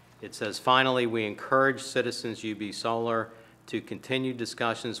it says, finally, we encourage citizens UB Solar to continue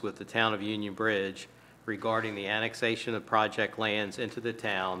discussions with the town of Union Bridge regarding the annexation of project lands into the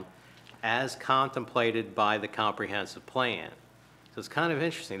town as contemplated by the comprehensive plan. So it's kind of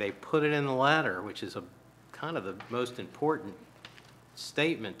interesting. They put it in the letter, which is kind of the most important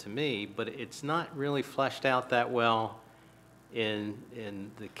statement to me, but it's not really fleshed out that well in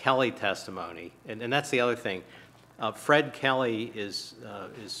the Kelly testimony. And that's the other thing. Fred Kelly is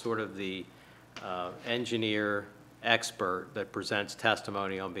sort of the engineer expert that presents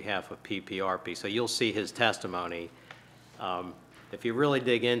testimony on behalf of PPRP. So you'll see his testimony. If you really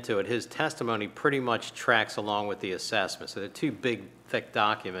dig into it, his testimony pretty much tracks along with the assessment. So they're 2 big, thick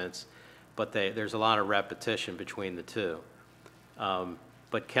documents, but there's a lot of repetition between the 2.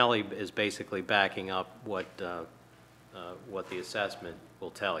 But Kelly is basically backing up what what the assessment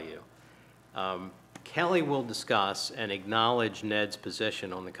will tell you. Kelly will discuss and acknowledge Ned's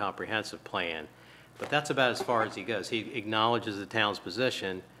position on the comprehensive plan, but that's about as far as he goes. He acknowledges the town's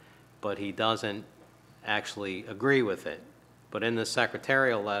position, but he doesn't actually agree with it. But in the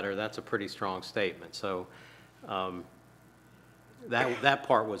secretarial letter, that's a pretty strong statement. So that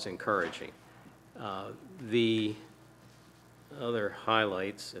part was encouraging. The other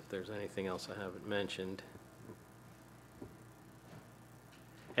highlights, if there's anything else I haven't mentioned.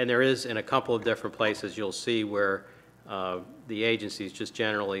 And there is, in a couple of different places, you'll see where the agencies just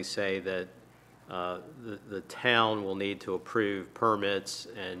generally say that the town will need to approve permits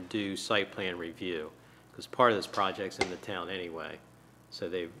and do site plan review, because part of this project's in the town anyway. So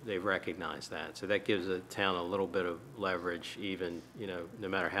they've recognized that. So that gives the town a little bit of leverage, even, no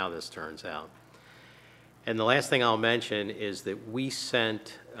matter how this turns out. And the last thing I'll mention is that we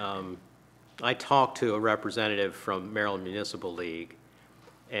sent, I talked to a representative from Maryland Municipal League,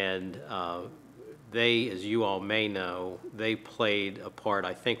 and they, as you all may know, they played a part,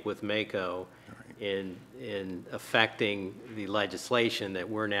 I think, with MACO in affecting the legislation that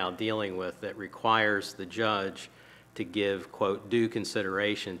we're now dealing with that requires the judge to give, quote, due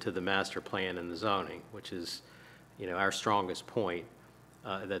consideration to the master plan and the zoning, which is, our strongest point,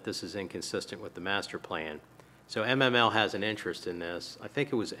 that this is inconsistent with the master plan. So MML has an interest in this. I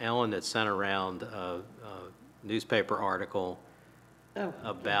think it was Ellen that sent around a newspaper article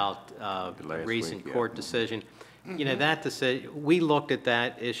about a recent court decision. That decision, we looked at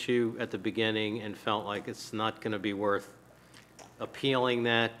that issue at the beginning and felt like it's not going to be worth appealing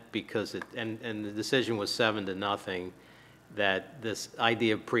that because and the decision was 7-0, that this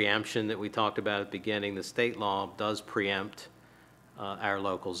idea of preemption that we talked about at the beginning, the state law does preempt our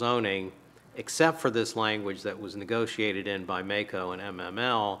local zoning, except for this language that was negotiated in by MACO and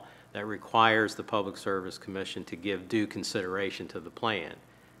MML that requires the Public Service Commission to give due consideration to the plan.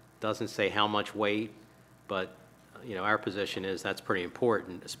 Doesn't say how much weight, but our position is that's pretty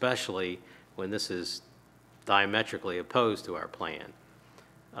important, especially when this is diametrically opposed to our plan.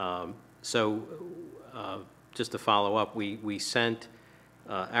 Just to follow up, we sent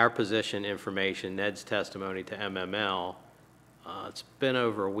our position information, Ned's testimony, to MML. It's been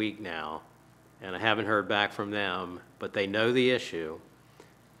over a week now, and I haven't heard back from them, but they know the issue,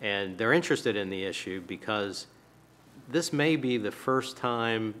 and they're interested in the issue because this may be the first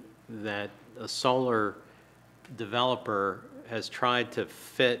time that a solar developer has tried to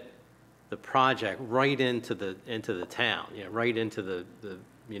fit the project right into the town, right into the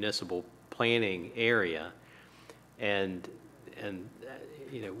municipal planning area, and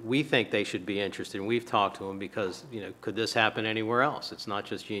we think they should be interested, and we've talked to them because could this happen anywhere else? It's not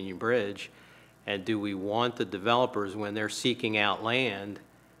just Union Bridge, and do we want the developers when they're seeking out land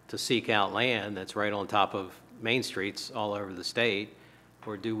to seek out land that's right on top of main streets all over the state,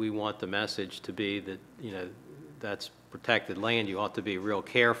 or do we want the message to be that that's protected land? You ought to be real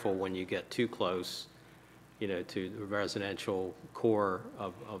careful when you get too close, to the residential core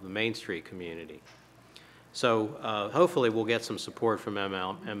of the Main Street community. So hopefully we'll get some support from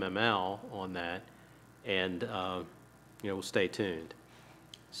MML on that, and we'll stay tuned.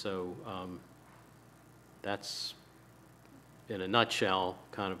 So that's, in a nutshell,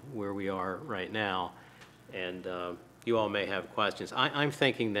 kind of where we are right now, and you all may have questions. I'm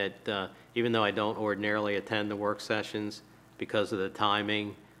thinking that even though I don't ordinarily attend the work sessions because of the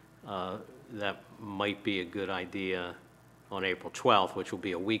timing, that might be a good idea on April 12th, which will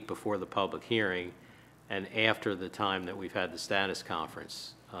be a week before the public hearing and after the time that we've had the status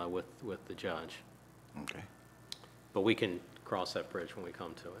conference with the judge. Okay. But we can cross that bridge when we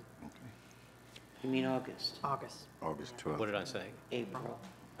come to it. Okay. You mean August? August. August 12th. What did I say? April.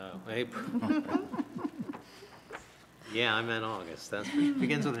 Oh, April. Yeah, I meant August. That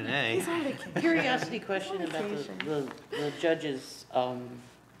begins with an A. Curiosity question about the judge's, what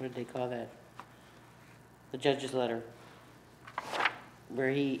did they call that? The judge's letter, where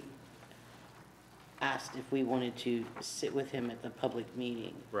he asked if we wanted to sit with him at the public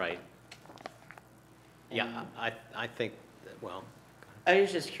meeting. Right. Yeah, I think, that, well, I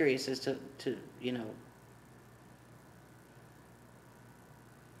was just curious as to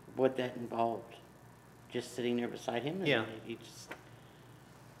what that involved. Just sitting there beside him? Yeah. You just...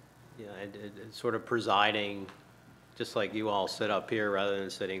 yeah, and sort of presiding, just like you all sit up here rather than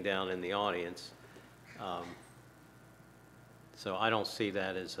sitting down in the audience. So I don't see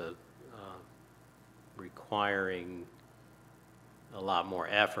that as requiring a lot more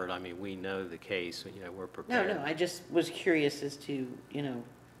effort. I mean, we know the case, we're prepared. No, I just was curious as to,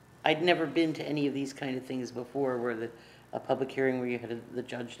 I'd never been to any of these kind of things before where a public hearing where you had the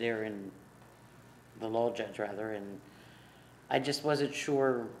judge there and the law judge rather, and I just wasn't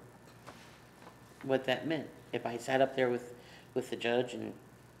sure what that meant. If I sat up there with the judge and,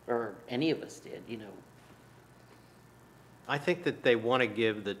 or any of us did, you know. I think that they want to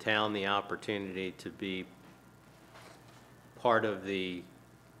give the town the opportunity to be part of the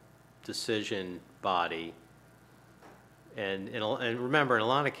decision body. And remember, in a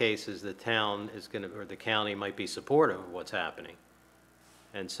lot of cases, the town is going to, or the county might be supportive of what's happening.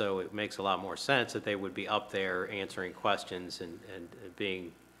 And so it makes a lot more sense that they would be up there answering questions and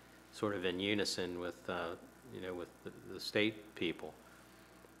being sort of in unison with, you know, with the state people.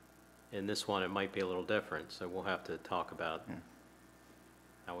 In this one, it might be a little different, so we'll have to talk about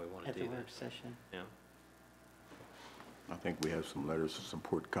how we want to At do the that. work session. Yeah. I think we have some letters of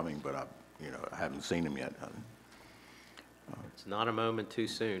support coming, but I haven't seen them yet. It's not a moment too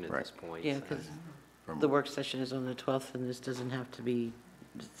soon at Right. this point. Yeah, because From- the work session is on the 12th, and this doesn't have to be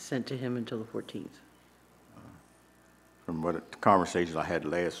sent to him until the 14th. From what conversations I had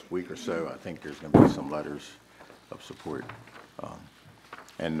last week or so, I think there's going to be some letters of support.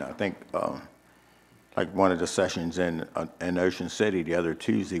 And I think, like one of the sessions in Ocean City the other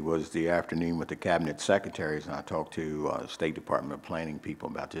Tuesday was the afternoon with the cabinet secretaries, and I talked to State Department of Planning people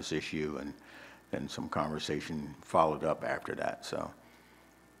about this issue, and then some conversation followed up after that, so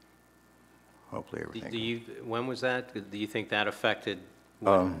hopefully everything. When was that? Do you think that affected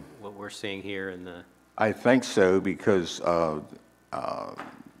what we're seeing here in the? I think so, because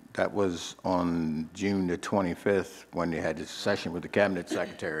that was on June the 25th when they had this session with the cabinet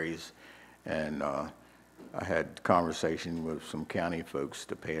secretaries, and I had conversation with some county folks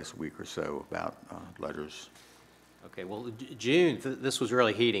the past week or so about letters. Okay, well, June, this was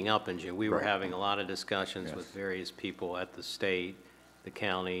really heating up in June. We were Right. having a lot of discussions Yes. with various people at the state, the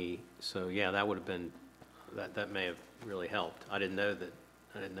county, so yeah, that would have been, that may have really helped. I didn't know that.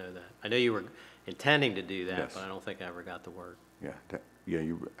 I know you were intending to do that, Yes. but I don't think I ever got the word. Yeah,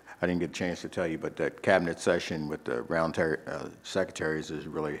 I didn't get a chance to tell you, but that cabinet session with the secretaries is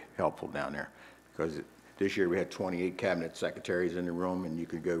really helpful down there, because this year we had 28 cabinet secretaries in the room, and you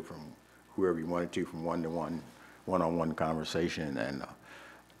could go from whoever you wanted to, from one-on-one conversation, and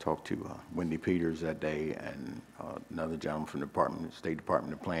talked to Wendy Peters that day, and another gentleman from the State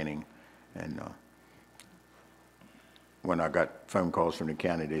Department of Planning, and when I got phone calls from the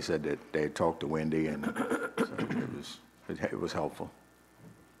county, they said that they had talked to Wendy, and so it was helpful.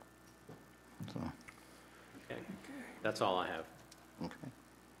 So, Okay, that's all I have.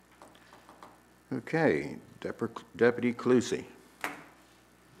 okay, Deputy Clusie.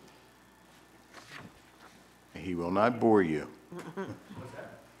 He will not bore you.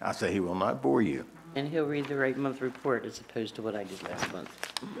 I say he will not bore you. And he'll read the right month report as opposed to what I did last month.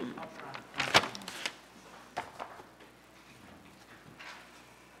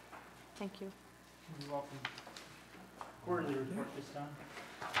 Thank you. You're welcome. Quarterly report this time.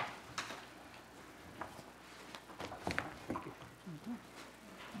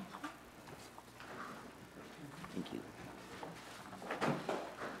 Thank you.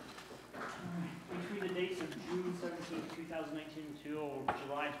 Between the dates of June 17, 2019 until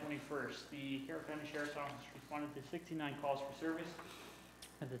July 21st, the Carroll County Sheriff's Office responded to 69 calls for service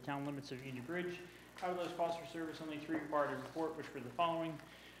at the town limits of Union Bridge. Out of those calls for service, only 3 required a report, which were the following.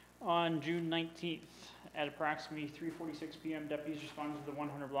 On June 19th, at approximately 3:46 p.m., deputies responded to the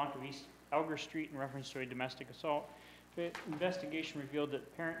 100 block of East Elger Street in reference to a domestic assault. The investigation revealed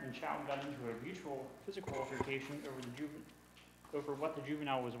that parent and child got into a mutual physical altercation over what the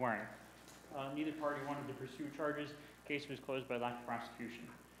juvenile was wearing. Neither party wanted to pursue charges. The case was closed by lack of prosecution.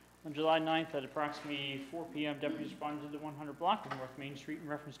 On July 9th, at approximately 4 p.m., deputies responded to the 100 block of North Main Street in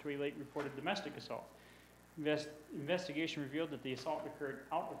reference to a late reported domestic assault. Investigation revealed that the assault occurred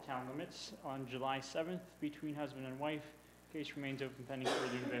out of town limits on July 7th between husband and wife. Case remains open pending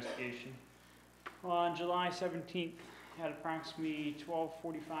further investigation. On July 17th, at approximately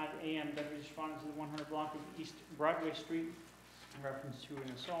 12:45 a.m., deputies responded to the 100 block of East Broadway Street in reference to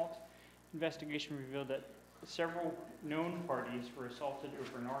an assault. Investigation revealed that several known parties were assaulted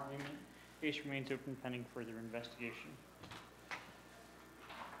over an argument. Case remains open pending further investigation.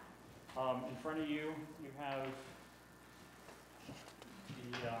 In front of you, you have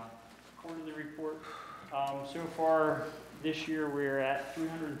the quarterly report. So far this year, we're at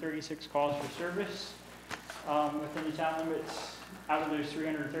 336 calls for service within the town limits. Out of those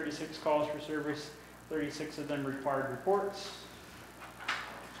 336 calls for service, 36 of them required reports.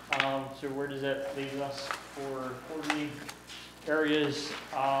 So where does that leave us for quarterly areas?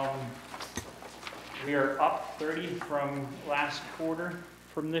 We are up 30 from last quarter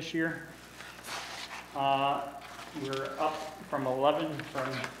from this year. We're up from 11 from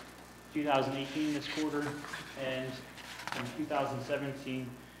 2018 this quarter, and In 2017,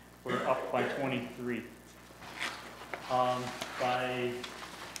 we're up by 23. By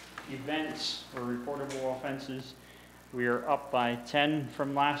events or reportable offenses, we are up by 10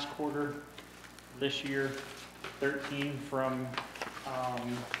 from last quarter this year, 13 from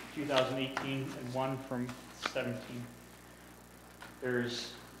 2018, and 1 from 17.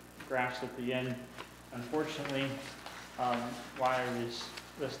 There's graphs at the end. Unfortunately, while I was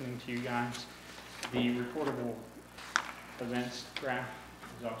listening to you guys, the reportable events graph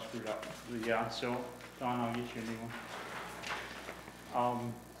is all screwed up. So, Don, I'll get you a new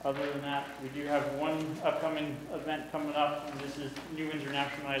one. Other than that, we do have one upcoming event coming up, and this is New Windsor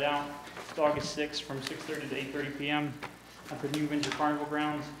National Night Out. It's August 6th from 6:30 to 8:30 p.m. at the New Windsor Carnival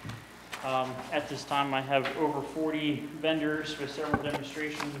Grounds. At this time, I have over 40 vendors with several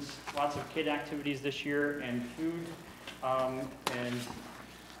demonstrations, lots of kid activities this year, and food. And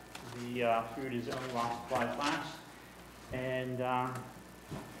the food is only while supplies last. And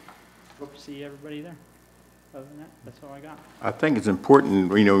hope to see everybody there. Other than that, that's all I got. I think it's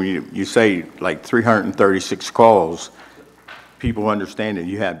important, you say like 336 calls, people understand that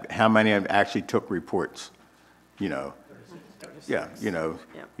you have, how many of them actually took reports, Yeah,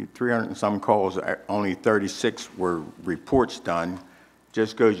 300 and some calls, only 36 were reports done.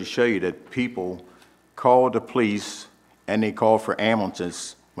 Just goes to show you that people call the police and they call for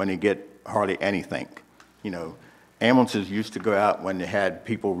ambulances when they get hardly anything, Ambulances used to go out when they had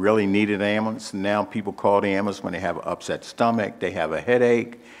people really needed an ambulance, and now people call the ambulance when they have an upset stomach, they have a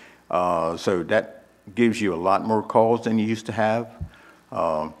headache. So that gives you a lot more calls than you used to have.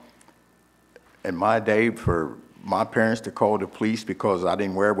 In my day, for my parents to call the police because I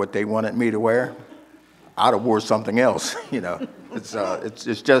didn't wear what they wanted me to wear, I'd have wore something else,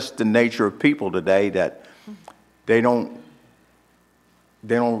 It's just the nature of people today that they don't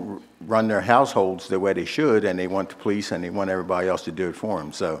run their households the way they should, and they want the police and they want everybody else to do it for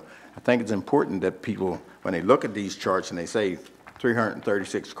them. So I think it's important that people, when they look at these charts and they say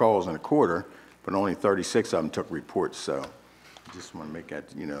 336 calls in a quarter, but only 36 of them took reports, so I just want to make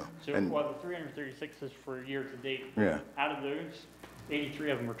that, So, and, well, the 336 is for year to date. Yeah. Out of those, 83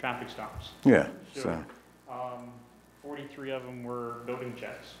 of them were traffic stops. yeah, So, 43 of them were building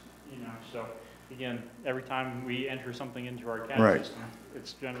checks, so again, every time we enter something into our CAD Right. system,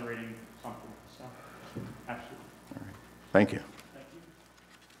 it's generating something, so, absolutely. thank you. Thank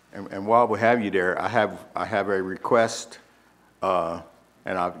you. And while we have you there, I have a request, and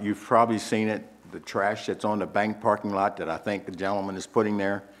you've probably seen it, the trash that's on the bank parking lot that I think the gentleman is putting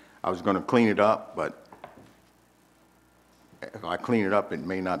there. I was going to clean it up, but if I clean it up, it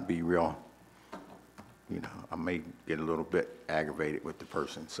may not be real, I may get a little bit aggravated with the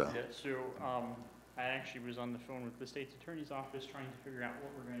person, so. Yeah, so, I actually was on the phone with the state's attorney's office trying to figure out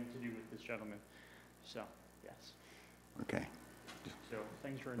what we're going to do with this gentleman. So, yes. Okay. So,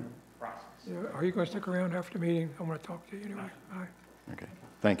 things are in the process. Yeah, are you going to stick around after the meeting? I want to talk to you anyway. Bye. Okay,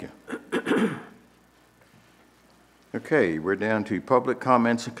 thank you. Okay, we're down to public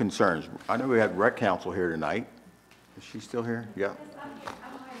comments and concerns. I know we had rec council here tonight. Is she still here? Yeah.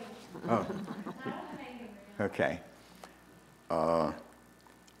 Oh. Okay. I'm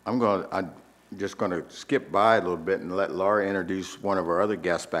just going to skip by a little bit and let Laura introduce one of our other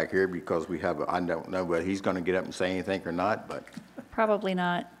guests back here because I don't know whether he's going to get up and say anything or not, but. Probably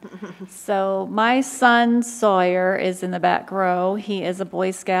not. So my son Sawyer is in the back row. He is a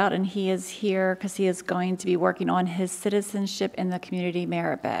Boy Scout, and he is here because he is going to be working on his citizenship in the community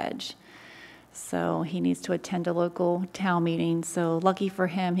merit badge. So he needs to attend a local town meeting. So lucky for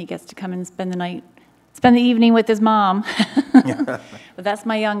him, he gets to come and spend the evening with his mom. But that's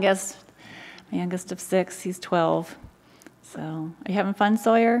my youngest of 6. He's 12. So are you having fun,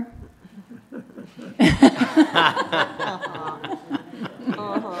 Sawyer? That's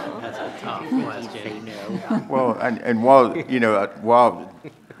a tough question. Well, and while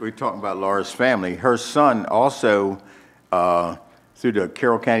we're talking about Laura's family, her son also, through the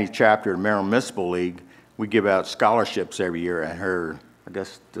Carroll County chapter of the Maryland Municipal League, we give out scholarships every year, and her, I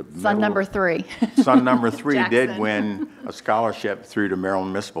guess, Son number 3. son number 3 did Jackson. win a scholarship through the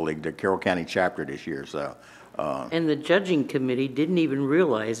Maryland Municipal League, the Carroll County chapter this year, so. And the judging committee didn't even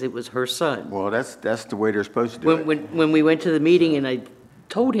realize it was her son. Well, that's the way they're supposed to do it. When we went to the meeting and I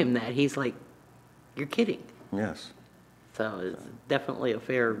told him that, he's like, "You're kidding." Yes, So it's definitely a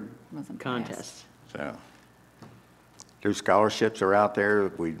fair Wasn't contest. so. Those scholarships are out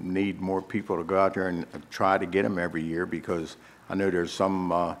there. We need more people to go out there and try to get them every year because I know there's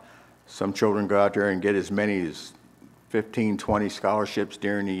some children go out there and get as many as 15, 20 scholarships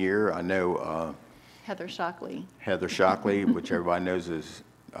during the year. I know Heather Shockley. Heather Shockley, which everybody knows is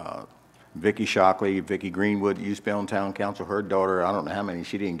Vicky Shockley, Vicky Greenwood, used to be on town council, her daughter, I don't know how many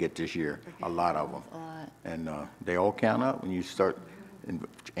she didn't get this year, a lot of them. And they all count up when you start, and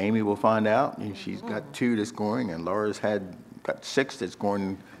Amy will find out, and she's got 2 that's going, and Laura's got 6 that's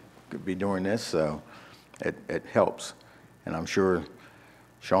going, could be doing this, so it helps. And I'm sure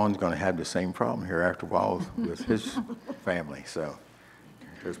Sean's gonna have the same problem here after a while with his family, so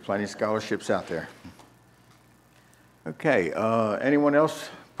there's plenty of scholarships out there. Okay, anyone else,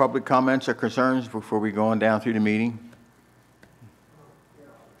 public comments or concerns before we go on down through the meeting?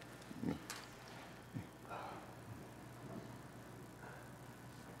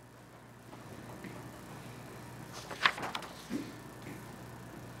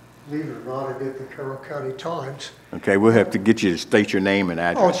 Believe it or not, I did the Carroll County Times. Okay, we'll have to get you to state your name and Oh,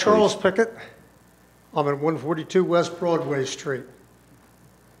 address, Charles please. Pickett. I'm at 142 West Broadway Street,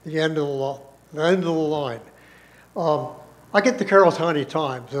 the end of the line. I get the Carroll County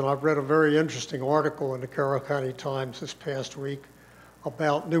Times, and I've read a very interesting article in the Carroll County Times this past week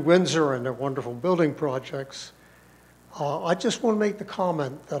about New Windsor and their wonderful building projects. I just want to make the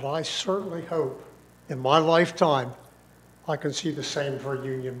comment that I certainly hope in my lifetime I can see the same for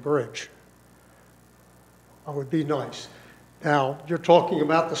Union Bridge. That would be nice. Now, you're talking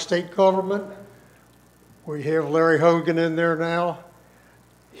about the state government. We have Larry Hogan in there now.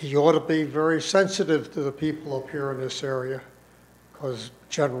 He ought to be very sensitive to the people up here in this area, because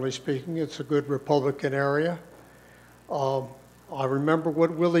generally speaking, it's a good Republican area. I remember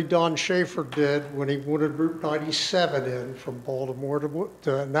what Willie Don Schaefer did when he wanted Route 97 in from Baltimore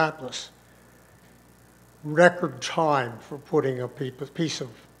to Annapolis. Record time for putting a piece of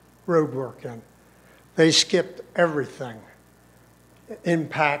road work in. They skipped everything,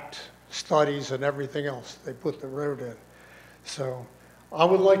 impact studies and everything else. They put the road in. So I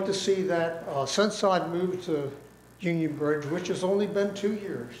would like to see that, since I've moved to Union Bridge, which has only been 2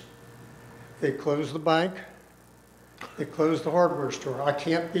 years, they closed the bank, they closed the hardware store. I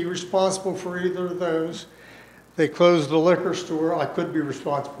can't be responsible for either of those. They closed the liquor store. I could be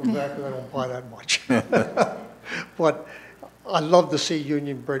responsible for that because I don't buy that much. But I'd love to see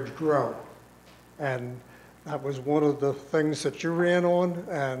Union Bridge grow. And that was one of the things that you ran on,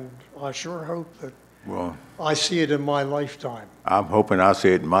 and I sure hope that I see it in my lifetime. I'm hoping I'll see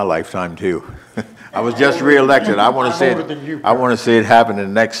it in my lifetime too. I was just reelected. I want to see it. I want to see it happen in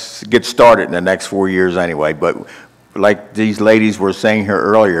the next, get started in the next 4 years anyway. But like these ladies were saying here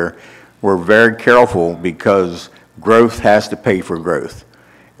earlier, we're very careful because growth has to pay for growth.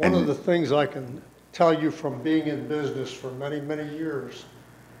 One of the things I can tell you from being in business for many, many years,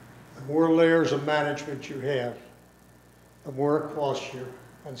 the more layers of management you have, the more it costs you,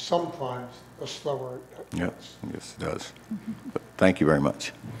 and sometimes the slower it goes. Yes, it does. But thank you very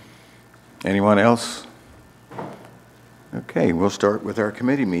much. Anyone else? Okay, we'll start with our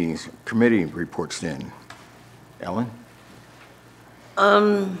committee meetings, committee reports then. Ellen?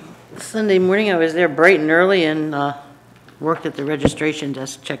 Sunday morning, I was there bright and early and worked at the registration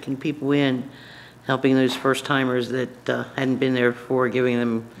desk, checking people in, helping those first-timers that hadn't been there before, giving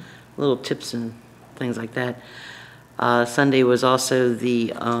them little tips and things like that. Sunday was also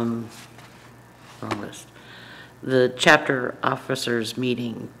the chapter officers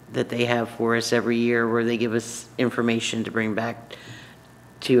meeting that they have for us every year, where they give us information to bring back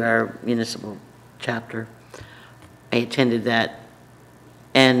to our municipal chapter. I attended that,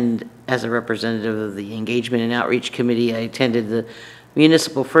 and as a representative of the Engagement and Outreach Committee, I attended the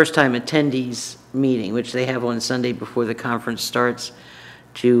municipal first-time attendees meeting, which they have on Sunday before the conference starts,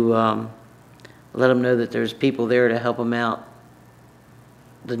 to let them know that there's people there to help them out,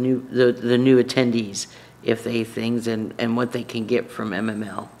 the new attendees, if they things, and what they can get from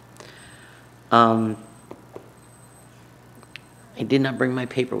MML. I did not bring my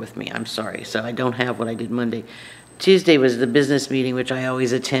paper with me, I'm sorry, so I don't have what I did Monday. Tuesday was the business meeting, which I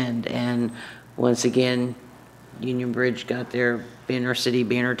always attend, and once again, Union Bridge got their Banner City,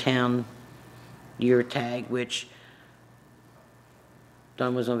 Banner Town year tag, which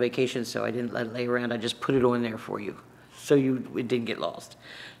Don was on vacation, so I didn't let it lay around. I just put it on there for you, so it didn't get lost,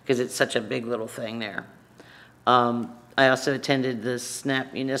 because it's such a big little thing there. I also attended the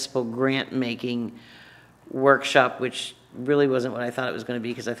SNAP Municipal Grant Making Workshop, which really wasn't what I thought it was going to be,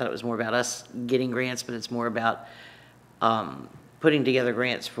 because I thought it was more about us getting grants, but it's more about putting together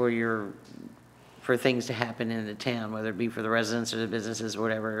grants for things to happen in the town, whether it be for the residents or the businesses or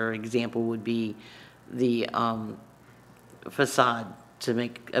whatever. An example would be the facade, to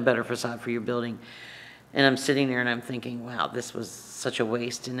make a better facade for your building. And I'm sitting there and I'm thinking, wow, this was such a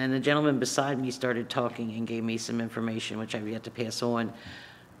waste. And then the gentleman beside me started talking and gave me some information, which I've yet to pass on,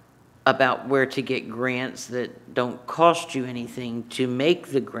 about where to get grants that don't cost you anything to make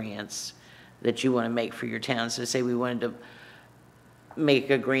the grants, that you want to make for your town. So say we wanted to make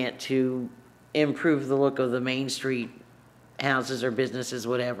a grant to improve the look of the Main Street houses or businesses,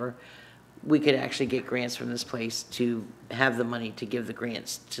 whatever, we could actually get grants from this place to have the money to give the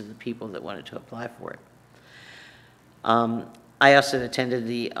grants to the people that wanted to apply for it. I also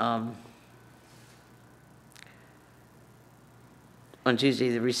attended on Tuesday,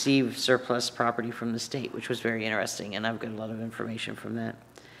 the Receive Surplus Property from the State, which was very interesting, and I've got a lot of information from that.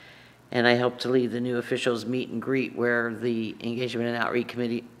 And I helped to lead the new officials meet and greet, where the Engagement and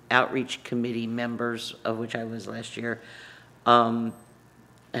Outreach Committee members, of which I was last year, have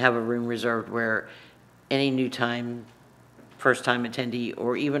a room reserved where any first-time attendee,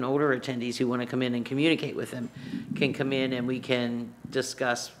 or even older attendees who want to come in and communicate with them, can come in and we can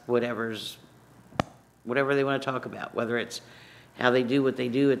discuss whatever they want to talk about, whether it's how they do what they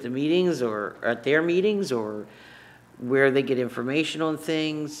do at the meetings or at their meetings, or where they get information on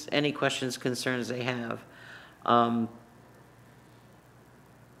things, any questions, concerns they have.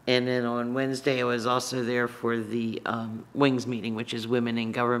 And then on Wednesday, I was also there for the WINGS meeting, which is Women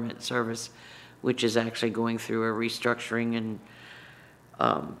in Government Service, which is actually going through a restructuring and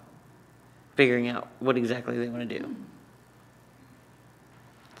figuring out what exactly they want to do.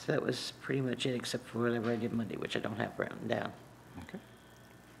 So that was pretty much it, except for whatever I did Monday, which I don't have written down. Okay.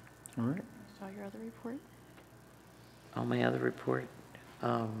 All right. Saw your other report? On my other report,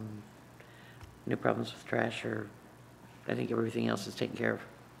 no problems with trash, or I think everything else is taken care of.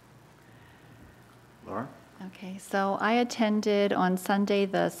 Laura? Okay, so I attended on Sunday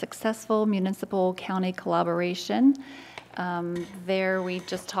the Successful Municipal County Collaboration. There we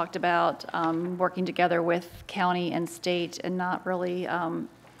just talked about working together with county and state, and not really,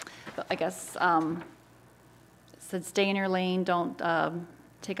 I guess, said stay in your lane, don't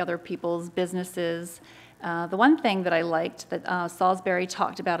take other people's businesses. The one thing that I liked that Salisbury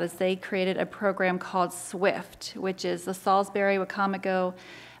talked about is they created a program called SWIFT, which is the Salisbury-Wacomico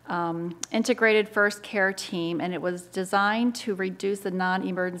Integrated First Care Team, and it was designed to reduce the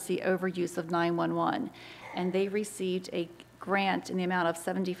non-emergency overuse of 911. And they received a grant in the amount of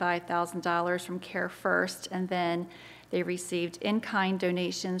 $75,000 from Care First, and then they received in-kind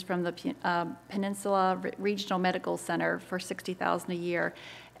donations from the Peninsula Regional Medical Center for $60,000 a year.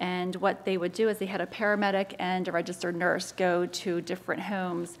 And what they would do is they had a paramedic and a registered nurse go to different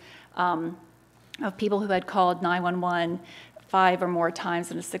homes of people who had called 911 5 or more times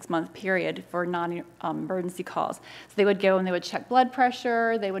in a 6-month period for non-emergency calls. So they would go and they would check blood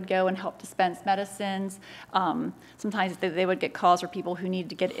pressure, they would go and help dispense medicines. Sometimes they would get calls for people who needed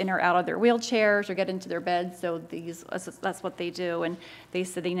to get in or out of their wheelchairs or get into their beds, so that's what they do. And they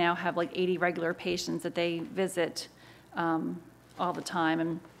said they now have like 80 regular patients that they visit all the time.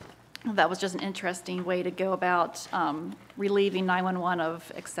 And that was just an interesting way to go about relieving 911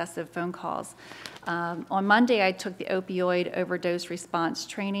 of excessive phone calls. On Monday, I took the opioid overdose response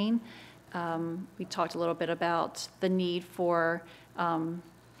training. We talked a little bit about the need for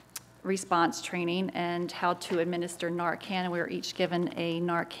response training and how to administer Narcan, and we were each given a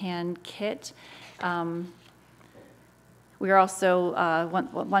Narcan kit. We are also,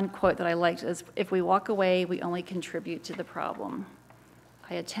 one quote that I liked is, "If we walk away, we only contribute to the problem."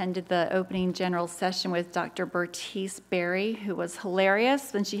 I attended the opening general session with Dr. Bertice Berry, who was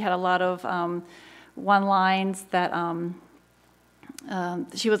hilarious, and she had a lot of one-lines that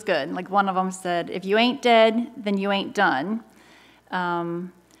she was good. Like one of them said, "If you ain't dead, then you ain't done."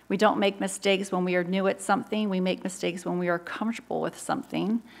 We don't make mistakes when we are new at something. We make mistakes when we are comfortable with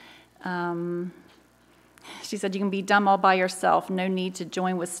something. She said, "You can be dumb all by yourself. No need to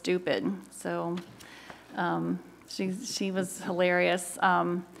join with stupid." So she was hilarious.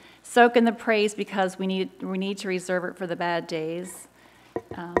 Soak in the praise because we need to reserve it for the bad days.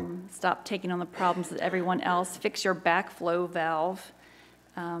 Stop taking on the problems of everyone else. Fix your backflow valve.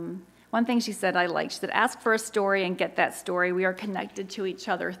 One thing she said I liked, she said, "Ask for a story and get that story. We are connected to each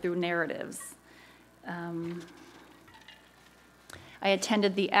other through narratives." I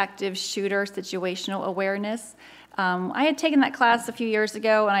attended the active shooter situational awareness. I had taken that class a few years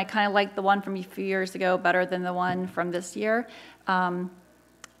ago, and I kind of liked the one from a few years ago better than the one from this year.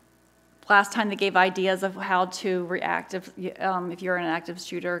 Last time they gave ideas of how to react if you're in an active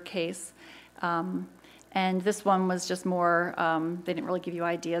shooter case. And this one was just more, they didn't really give you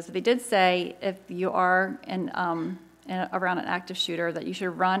ideas. But they did say if you are around an active shooter that you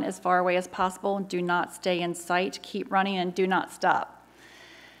should run as far away as possible and do not stay in sight. Keep running and do not stop.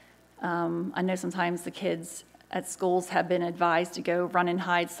 I know sometimes the kids at schools have been advised to go run and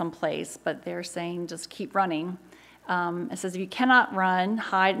hide someplace, but they're saying just keep running. It says, if you cannot run,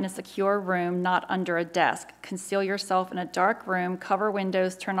 hide in a secure room, not under a desk. Conceal yourself in a dark room, cover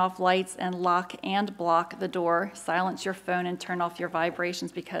windows, turn off lights, and lock and block the door. Silence your phone and turn off your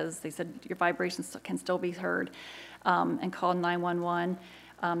vibrations, because they said your vibrations can still be heard, and call 911.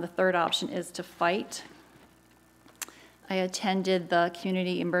 The third option is to fight. I attended the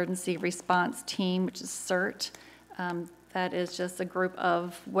Community Emergency Response Team, which is CERT. That is just a group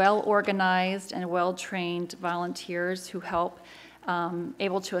of well-organized and well-trained volunteers who help,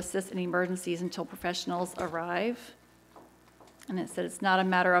 able to assist in emergencies until professionals arrive. And it said it's not a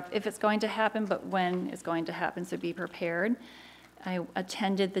matter of if it's going to happen, but when it's going to happen, so be prepared. I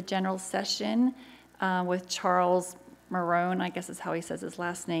attended the general session with Charles Marone, I guess is how he says his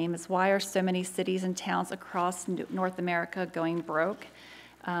last name, is why are so many cities and towns across North America going broke?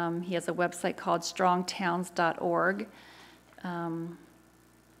 He has a website called strongtowns.org.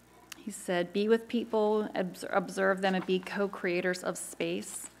 He said, be with people, observe them, and be co-creators of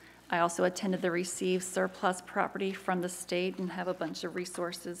space. I also attended the Receive Surplus Property from the state and have a bunch of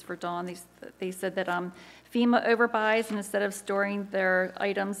resources for Dawn. They said that FEMA overbuys, and instead of storing their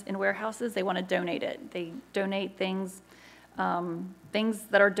items in warehouses, they want to donate it. They donate things. Things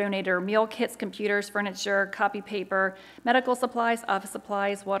that are donated are meal kits, computers, furniture, copy paper, medical supplies, office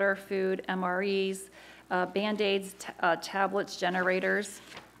supplies, water, food, MREs, Band-Aids, tablets, generators.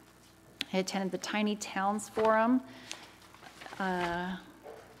 I attended the Tiny Towns Forum.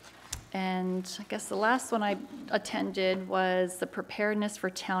 And I guess the last one I attended was the Preparedness for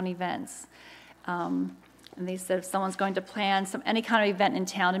Town Events. And they said if someone's going to plan any kind of event in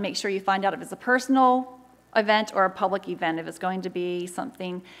town, to make sure you find out if it's a personal event or a public event. If it's going to be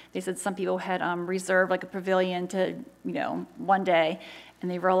something, they said some people had reserved like a pavilion to, one day,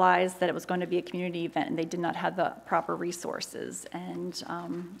 and they realized that it was going to be a community event and they did not have the proper resources. And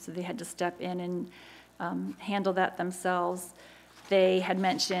so they had to step in and handle that themselves. They had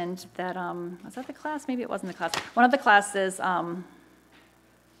mentioned that, was that the class? Maybe it wasn't the class. One of the classes, I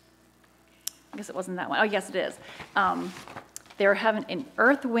guess it wasn't that one. Oh, yes, it is. They were having an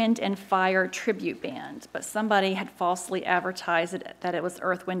Earth, Wind, and Fire tribute band, but somebody had falsely advertised that it was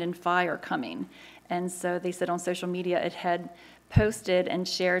Earth, Wind, and Fire coming. And so they said on social media it had posted and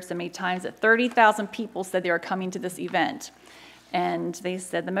shared so many times that 30,000 people said they were coming to this event. And they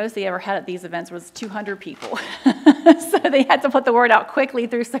said the most they ever had at these events was 200 people. So they had to put the word out quickly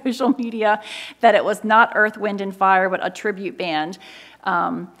through social media that it was not Earth, Wind, and Fire, but a tribute band.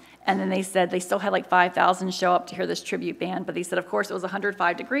 And then they said they still had like 5,000 show up to hear this tribute band, but they said, of course, it was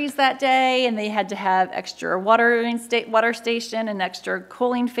 105 degrees that day, and they had to have extra water station and extra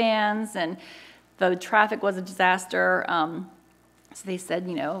cooling fans, and the traffic was a disaster. So they said,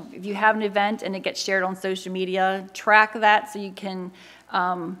 if you have an event and it gets shared on social media, track that so you can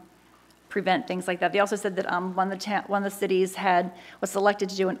prevent things like that. They also said that one of the cities was selected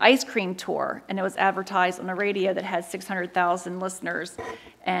to do an ice cream tour, and it was advertised on the radio that had 600,000 listeners,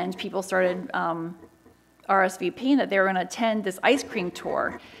 and people started RSVPing that they were going to attend this ice cream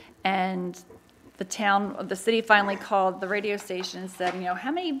tour. And the city finally called the radio station and said,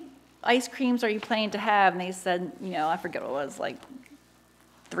 how many ice creams are you planning to have? And they said, I forget what it was, like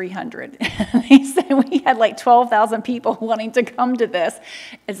 300. They said we had like 12,000 people wanting to come to this.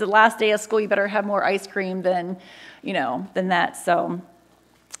 It's the last day of school. You better have more ice cream than that. So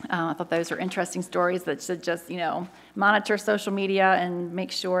I thought those were interesting stories that should just, monitor social media and make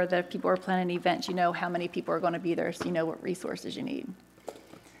sure that if people are planning events, you know how many people are going to be there, so you know what resources you need.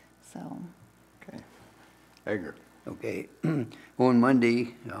 So. Okay. Edgar. Okay. On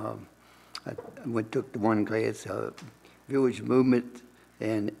Monday, I took the one class, Village Movement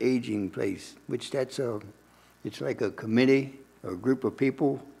and Aging Place, which it's like a committee or a group of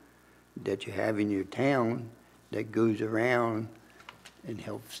people that you have in your town that goes around and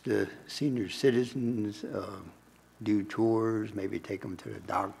helps the senior citizens do tours, maybe take them to the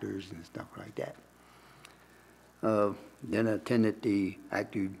doctors and stuff like that. Then I attended the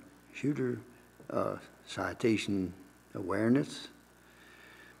active shooter citation awareness,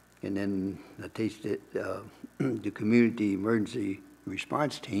 and then I tasted the community emergency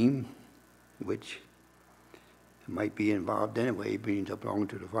response team, which might be involved anyway, being I belong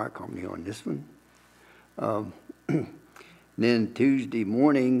to the fire company on this one. Then Tuesday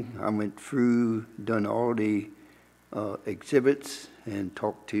morning, I went through, done all the exhibits and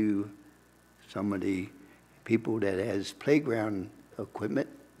talked to some of the people that has playground equipment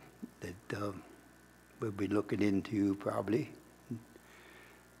that we'll be looking into probably.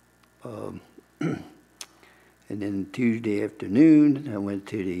 And then Tuesday afternoon, I went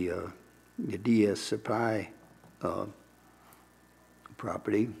to the DS Supply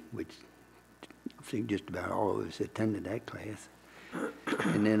property, which think just about all of us attended that class.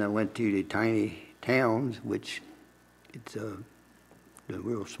 And then I went to the tiny towns, which it's the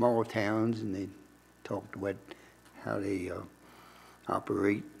real small towns, and they talked about how they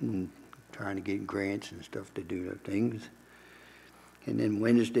operate and trying to get grants and stuff to do their things. And then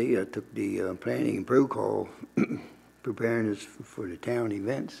Wednesday, I took the planning and protocol, preparing us for the town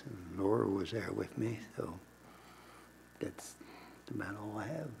events. And Laura was there with me, so that's about all I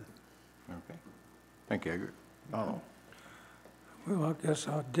have. Okay. Thank you, Edgar. Donald? Well, I guess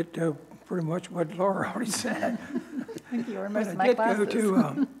I ditto pretty much what Laura already said. Thank you very But much. I My did go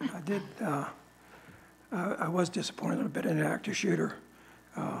glasses. to, I was disappointed a little bit in the active shooter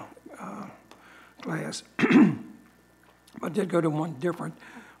class. I did go to one different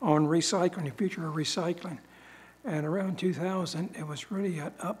on recycling, the future of recycling. And around 2000, it was really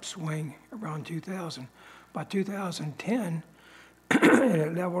an upswing around 2000. By 2010,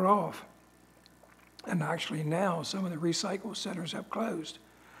 it leveled off. And actually now, some of the recycle centers have closed.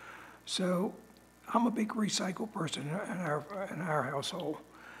 So I'm a big recycle person in our household.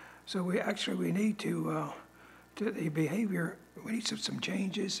 So we need to the behavior, we need some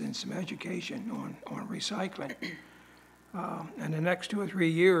changes and some education on recycling. And the next 2 or 3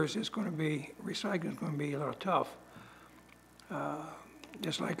 years, recycling is going to be a little tough.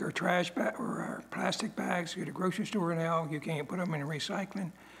 Just like our trash bag or our plastic bags, you go to the grocery store now, you can't put them in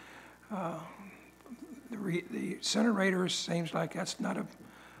recycling. The incinerators, seems like that's not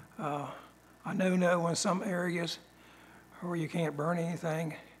a no-no in some areas where you can't burn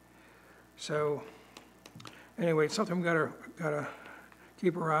anything. So anyway, it's something we gotta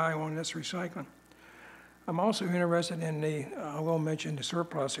keep our eye on, this recycling. I'm also interested in I will mention the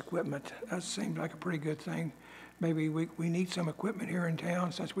surplus equipment. That seems like a pretty good thing. Maybe we need some equipment here in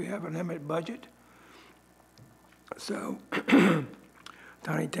town since we have a limited budget. So,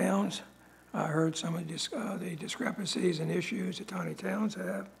 tiny towns, I heard some of the discrepancies and issues that tiny towns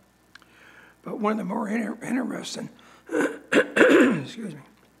have. But one of the more interesting, excuse me,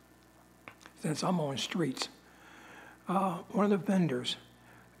 since I'm on streets, one of the vendors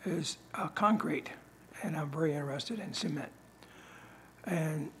is concrete, and I'm very interested in cement.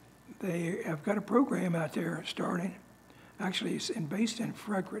 And they have got a program out there starting, actually it's based in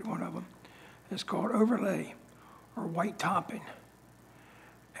Frederick, one of them. It's called overlay or white topping.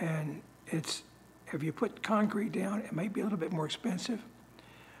 And if you put concrete down, it may be a little bit more expensive,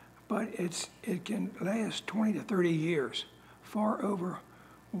 but it can last 20 to 30 years, far over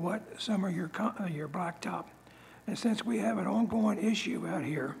what some of your blacktop. And since we have an ongoing issue out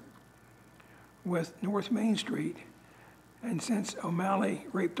here with North Main Street, and since O'Malley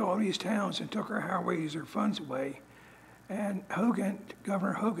raped all these towns and took our highways, their funds away, and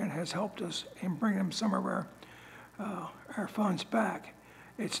Governor Hogan has helped us in bringing some of our funds back,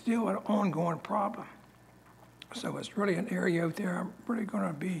 it's still an ongoing problem. So it's really an area out there I'm really going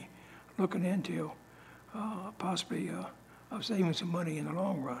to be looking into, possibly of saving some money in the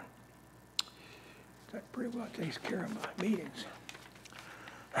long run. That pretty well takes care of my meetings.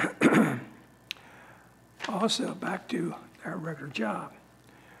 Also, back to our regular job.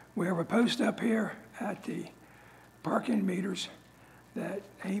 We have a post up here at the parking meters that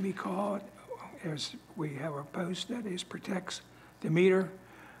Amy called. We have a post that protects the meter.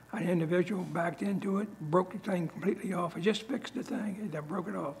 An individual backed into it, broke the thing completely off. I just fixed the thing, and then broke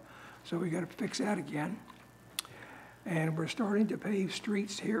it off. So we got to fix that again. And we're starting to pave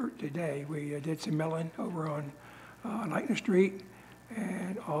streets here today. We did some milling over on Lightning Street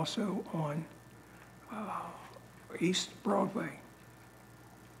and also on East Broadway.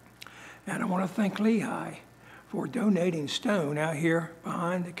 And I want to thank Lehigh for donating stone out here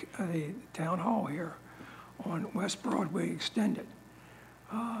behind the town hall here on West Broadway Extended.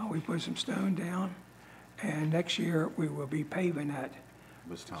 We put some stone down, and next year we will be paving that.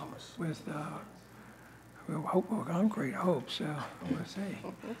 Ms. Thomas. With, we'll hope with concrete, I hope so, we'll see.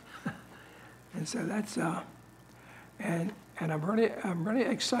 And so that's, and I'm really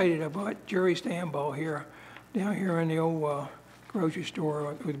excited about Jerry Stanball here, down here in the old grocery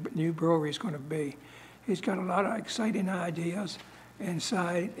store where the new brewery is going to be. He's got a lot of exciting ideas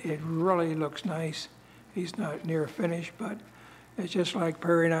inside. It really looks nice. He's not near finished, but it's just like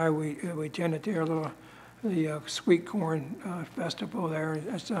Perry and I, we attended the sweet corn festival there.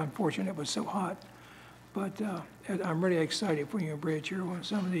 It's unfortunate it was so hot, but I'm really excited for you, Bridge, here when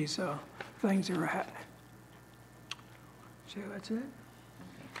some of these things that are happening. So that's it.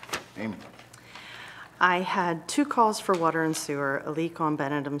 Amy. I had 2 calls for water and sewer, a leak on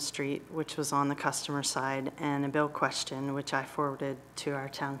Benedum Street, which was on the customer side, and a bill question, which I forwarded to our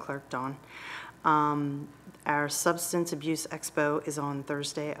town clerk, Dawn. Our Substance Abuse Expo is on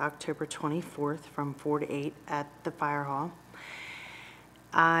Thursday, October 24th from 4 to 8 at the Fire Hall.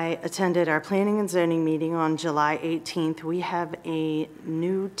 I attended our Planning and Zoning meeting on July 18th. We have a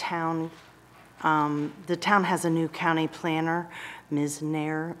new town, the town has a new county planner, Ms.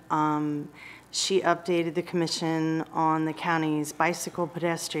 Nair. She updated the commission on the county's bicycle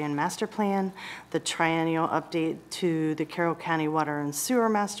pedestrian master plan, the triennial update to the Carroll County Water and Sewer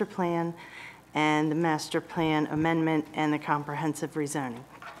Master Plan, and the master plan amendment and the comprehensive rezoning.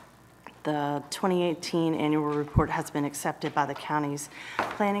 The 2018 annual report has been accepted by the county's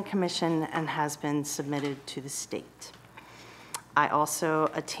planning commission and has been submitted to the state. I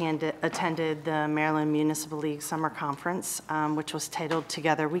also attended the Maryland Municipal League Summer Conference, which was titled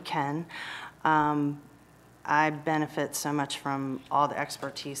Together We Can. I benefit so much from all the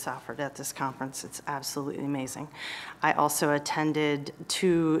expertise offered at this conference. It's absolutely amazing. I also attended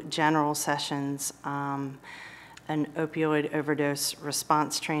 2 general sessions, an opioid overdose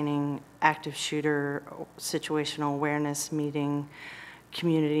response training, active shooter situational awareness meeting,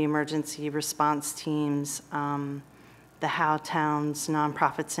 community emergency response teams, the How Towns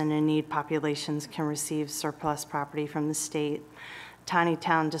nonprofits and in-need populations can receive surplus property from the state, tiny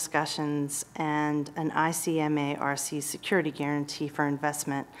town discussions, and an ICMA RC security guarantee for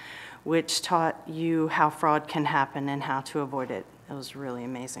investment, which taught you how fraud can happen and how to avoid it. It was a really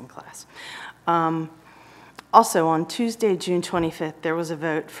amazing class. Also, on Tuesday, June 25th, there was a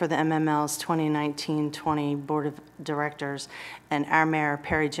vote for the MML's 2019-20 Board of Directors, and our mayor,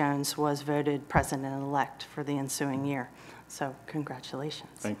 Perry Jones, was voted president-elect for the ensuing year. So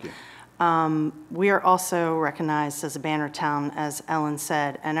congratulations. Thank you. We are also recognized as a banner town, as Ellen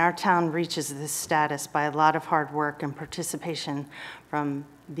said, and our town reaches this status by a lot of hard work and participation from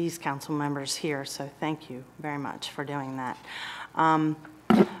these council members here, so thank you very much for doing that.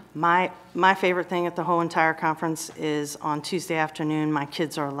 My favorite thing at the whole entire conference is on Tuesday afternoon, my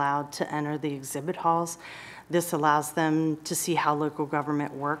kids are allowed to enter the exhibit halls. This allows them to see how local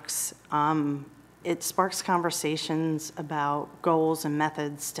government works. It sparks conversations about goals and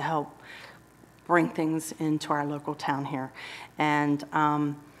methods to help bring things into our local town here. And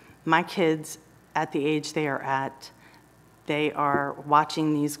my kids, at the age they are at, they are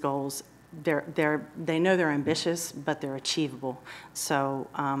watching these goals. They know they're ambitious, but they're achievable. So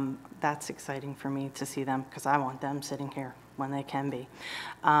that's exciting for me to see them, because I want them sitting here when they can be.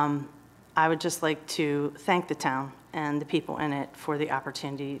 I would just like to thank the town and the people in it for the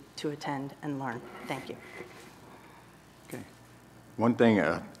opportunity to attend and learn. Thank you. Okay. One thing,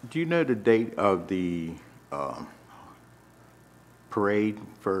 do you know the date of the parade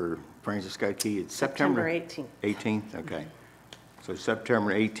for Francis Scott Key? It's September 18th. 18th, okay. So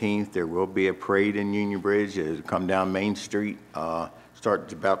September 18th, there will be a parade in Union Bridge. It'll come down Main Street,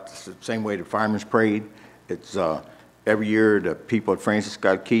 starts about the same way the Fireman's Parade. It's every year the people at Francis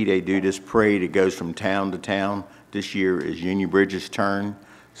Scott Key, they do this parade. It goes from town to town. This year is Union Bridge's turn,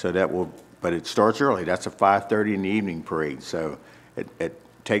 so that will, but it starts early. That's a 5:30 in the evening parade. So it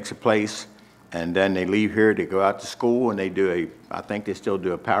takes a place, and then they leave here, they go out to school, and they do I think they still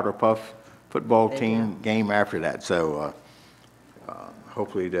do a powder puff football team game after that. So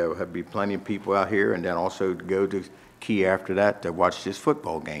hopefully there'll be plenty of people out here, and then also to go to Key after that to watch this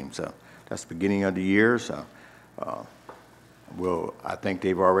football game. So that's the beginning of the year. So I think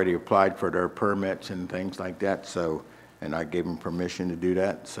they've already applied for their permits and things like that. So, and I gave them permission to do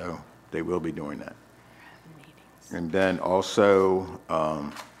that. So they will be doing that. And then also,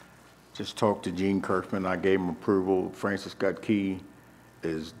 just talked to Gene Kirkman. I gave him approval. Francis Scott Key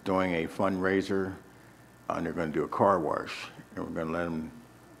is doing a fundraiser, and they're going to do a car wash. And we're going to let them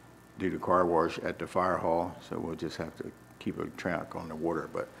do the car wash at the fire hall. So we'll just have to keep a track on the water.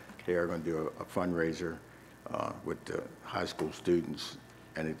 But they are going to do a fundraiser with the high school students,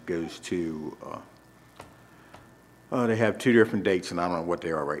 and it goes to, they have 2 different dates, and I don't know what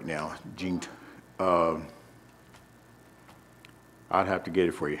they are right now. Gene, I'd have to get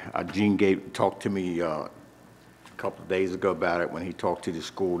it for you. Gene talked to me a couple of days ago about it. When he talked to the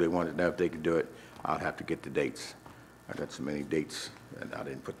school, they wanted to know if they could do it. I'll have to get the dates. I got so many dates, and I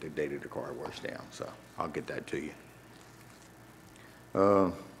didn't put the date of the car wash down, so I'll get that to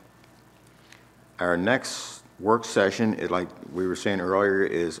you. Our next work session, like we were saying earlier,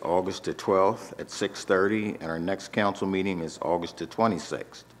 is August the 12th at 6:30, and our next council meeting is August the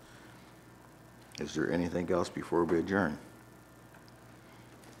 26th. Is there anything else before we adjourn?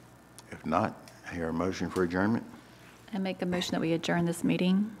 If not, I hear a motion for adjournment. I make a motion that we adjourn this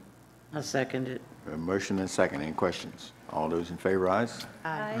meeting. I'll second it. A motion and a second. Any questions? All those in favor, ayes?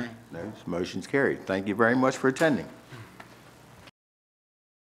 Aye. No. Motion's carried. Thank you very much for attending.